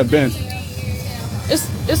 how's that been?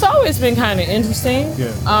 It's always been kind of interesting.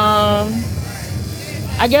 I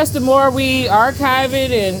guess the more we archive it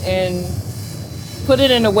and put it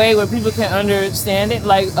in a way where people can understand it,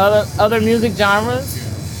 like other music genres,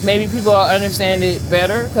 maybe people will understand it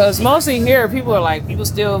better. Because mostly here, people are like, people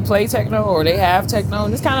still play techno or they have techno,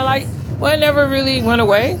 and it's kind of like, well, it never really went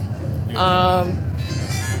away.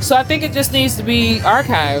 So I think it just needs to be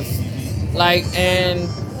archived, like, and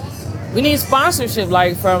we need sponsorship,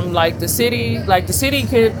 like from like the city. Like the city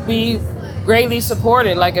could be greatly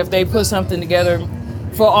supported, like if they put something together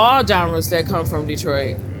for all genres that come from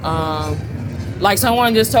Detroit. Like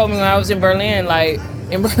someone just told me when I was in Berlin, like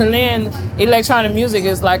in Berlin, electronic music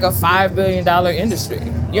is like a $5 billion industry.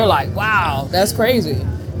 You're like, wow, that's crazy.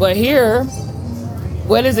 But here,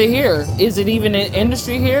 what is it here? Is it even an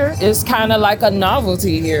industry here? It's kind of like a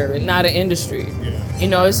novelty here, not an industry. You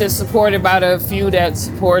know, it's just supported by the few that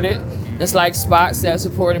support it. It's like spots that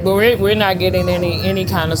support it, but we're not getting any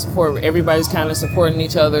kind of support. Everybody's kind of supporting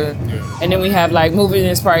each other. And then we have like moving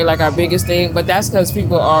is probably like our biggest thing, but that's because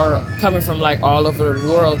people are coming from like all over the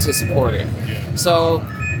world to support it. So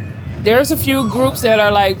there's a few groups that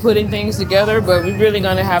are like putting things together, but we're really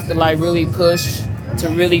gonna have to like really push to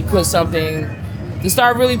really put something, to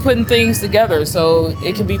start really putting things together so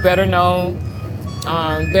it can be better known,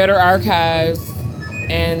 better archived,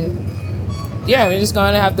 and yeah, we're just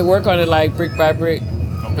gonna have to work on it like brick by brick.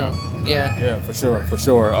 Okay. Yeah, for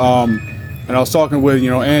sure. And I was talking with,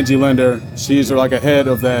 Angie Linder. She's like ahead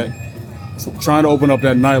of that, trying to open up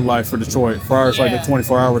that nightlife for Detroit, as far as like the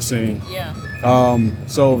 24-hour scene. Yeah.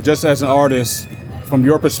 So just as an artist, from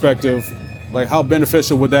your perspective, like how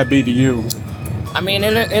beneficial would that be to you? I mean,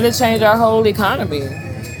 it'll change our whole economy.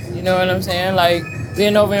 You know what I'm saying? Like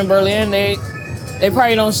being over in Berlin, they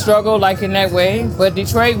probably don't struggle like in that way, but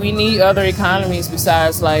Detroit, we need other economies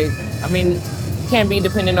besides like, I mean, can't be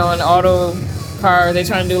dependent on auto cars. They're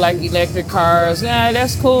trying to do like electric cars. Yeah,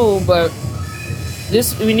 that's cool, but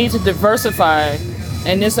we need to diversify,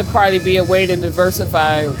 and this would probably be a way to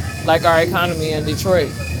diversify like our economy in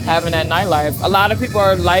Detroit, having that nightlife. A lot of people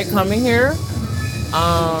are like coming here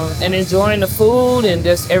and enjoying the food and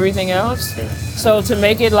just everything else. So to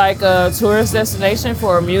make it like a tourist destination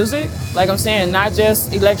for music, like I'm saying, not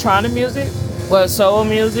just electronic music, but soul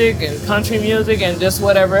music and country music and just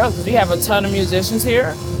whatever else. We have a ton of musicians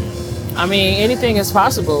here. I mean, anything is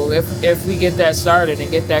possible if we get that started and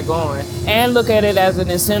get that going. And look at it as an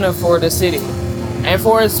incentive for the city and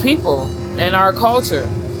for its people and our culture.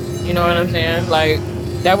 You know what I'm saying? Like,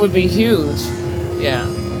 that would be huge. Yeah.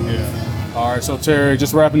 All right, so Terry,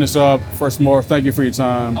 just wrapping this up. First of all, thank you for your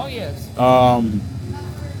time. Oh, yes.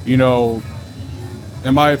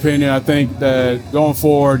 In my opinion, I think that going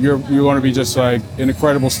forward, you're going to be just like an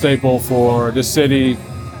incredible staple for this city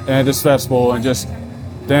and this festival and just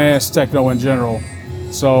dance, techno in general.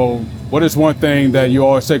 So what is one thing that you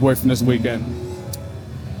always take away from this weekend?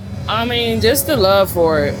 I mean, just the love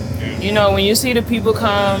for it. You know, when you see the people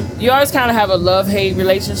come, you always kind of have a love-hate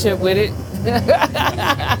relationship with it.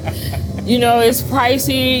 You know, it's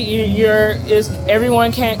pricey.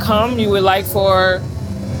 Everyone can't come. You would like for,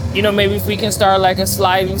 maybe if we can start like a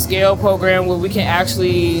sliding scale program where we can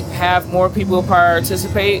actually have more people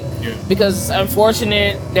participate. Because it's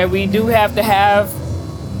unfortunate that we do have to have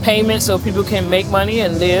payment so people can make money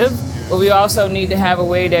and live. But we also need to have a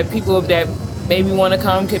way that people that maybe want to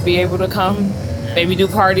come could be able to come. Maybe do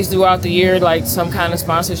parties throughout the year, like some kind of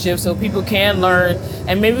sponsorship so people can learn.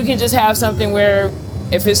 And maybe we can just have something where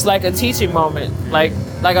if it's like a teaching moment, like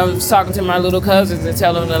I was talking to my little cousins and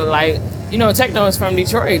telling them like, techno is from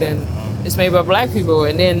Detroit and it's made by black people.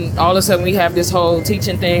 And then all of a sudden we have this whole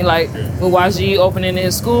teaching thing like Muwaji opening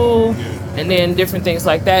his school and then different things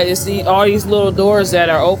like that. It's all these little doors that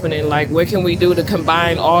are opening, like what can we do to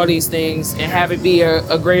combine all these things and have it be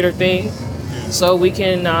a greater thing so we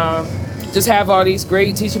can just have all these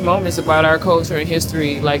great teaching moments about our culture and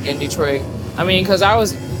history, like in Detroit. I mean, because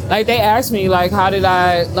they asked me, like, how did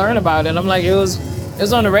I learn about it? I'm like, it was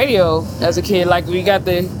on the radio as a kid. Like, we got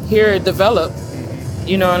to hear it develop,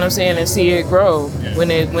 you know what I'm saying, and see it grow when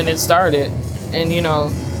it started. And,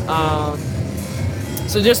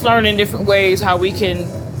 so just learning different ways how we can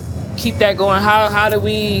keep that going. How do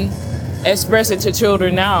we express it to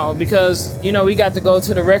children now? Because, we got to go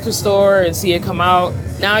to the record store and see it come out.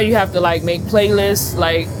 Now you have to like make playlists.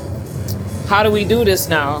 Like, how do we do this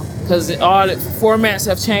now? Because all the formats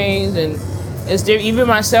have changed and it's even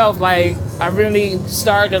myself, like I really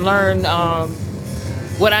started to learn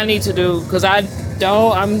what I need to do because I'm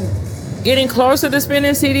getting closer to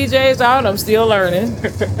spinning CDJs out. I'm still learning.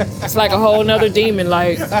 It's like a whole nother demon.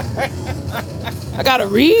 Like, I gotta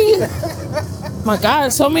read. My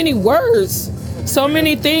God, so many words, so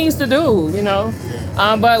many things to do,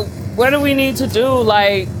 but what do we need to do?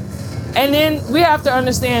 Like, and then we have to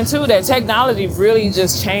understand too that technology really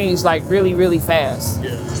just changed like really, really fast.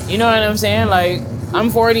 You know what I'm saying? Like, I'm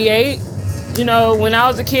 48. When I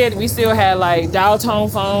was a kid, we still had like dial tone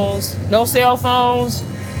phones, no cell phones,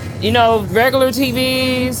 regular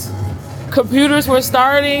TVs. computers were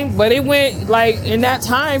starting, but it went like in that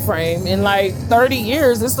time frame, in like 30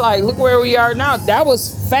 years, it's like, look where we are now. That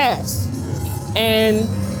was fast. And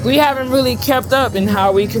we haven't really kept up in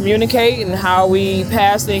how we communicate and how we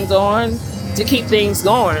pass things on to keep things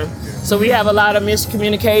going. So we have a lot of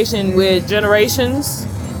miscommunication with generations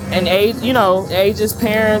and ages,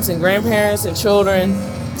 parents and grandparents and children,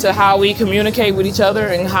 to how we communicate with each other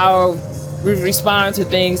and how we respond to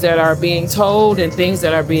things that are being told and things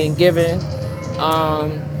that are being given.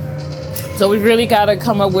 So we really got to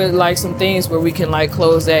come up with like some things where we can like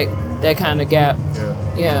close that kind of gap.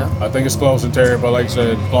 Yeah. I think it's closing, Terry, but like I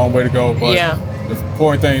said, long way to go. But the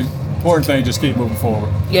important thing, just keep moving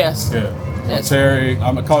forward. Yes. Yeah. Terry,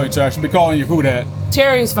 I'm gonna call you Terry. I should be calling you who that.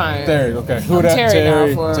 Terry's fine. Terry, okay. Who I'm that? Terry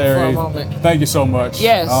now for a moment. Thank you so much.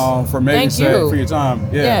 Yes. For making Thank you. for your time.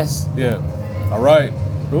 Yeah. Yes. Yeah. All right.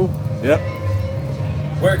 Cool. Yep.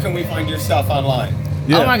 Where can we find your stuff online?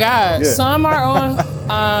 Yeah. Oh my God. Yeah. Some are on,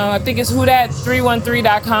 I think it's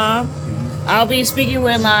whodat313.com. I'll be speaking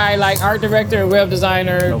with my like art director and web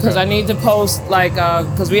designer because I need to post like,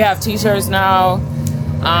 because we have t-shirts now.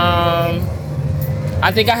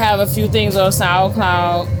 I think I have a few things on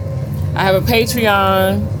SoundCloud. I have a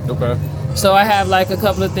Patreon. Okay. So I have like a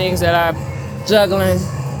couple of things that I'm juggling,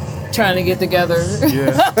 trying to get together.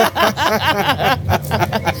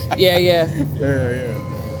 Yeah. Yeah. Yeah.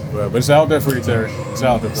 But it's out there for you, Terry. It's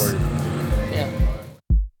out there for you. Yeah.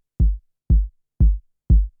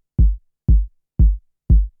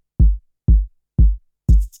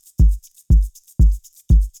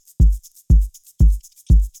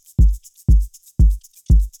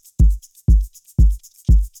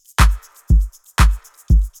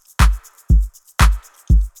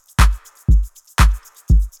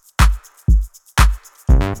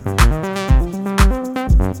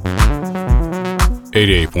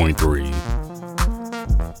 88.3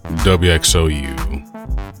 WXOU,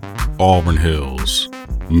 Auburn Hills,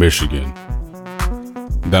 Michigan.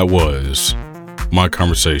 That was my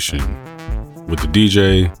conversation with the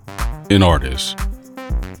DJ and artist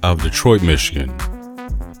out of Detroit, Michigan,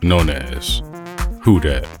 known as Who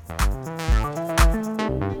Dat.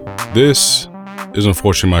 This is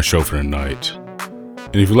unfortunately my show for the night,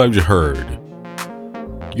 and if you liked what you heard,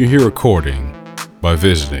 you can hear a recording by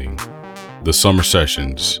visiting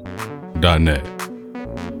thesummersessions.net.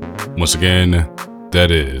 Once again, that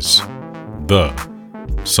is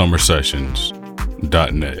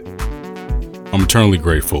thesummersessions.net. I'm eternally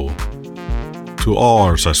grateful to all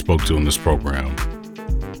artists I spoke to in this program,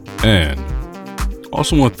 and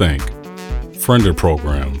also want to thank friend of the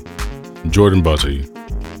program, Jordan Buzzy,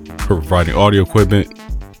 for providing audio equipment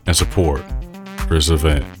and support for this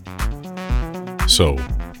event. So,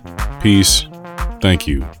 peace, thank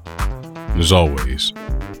you, and as always,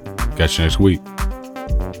 catch you next week.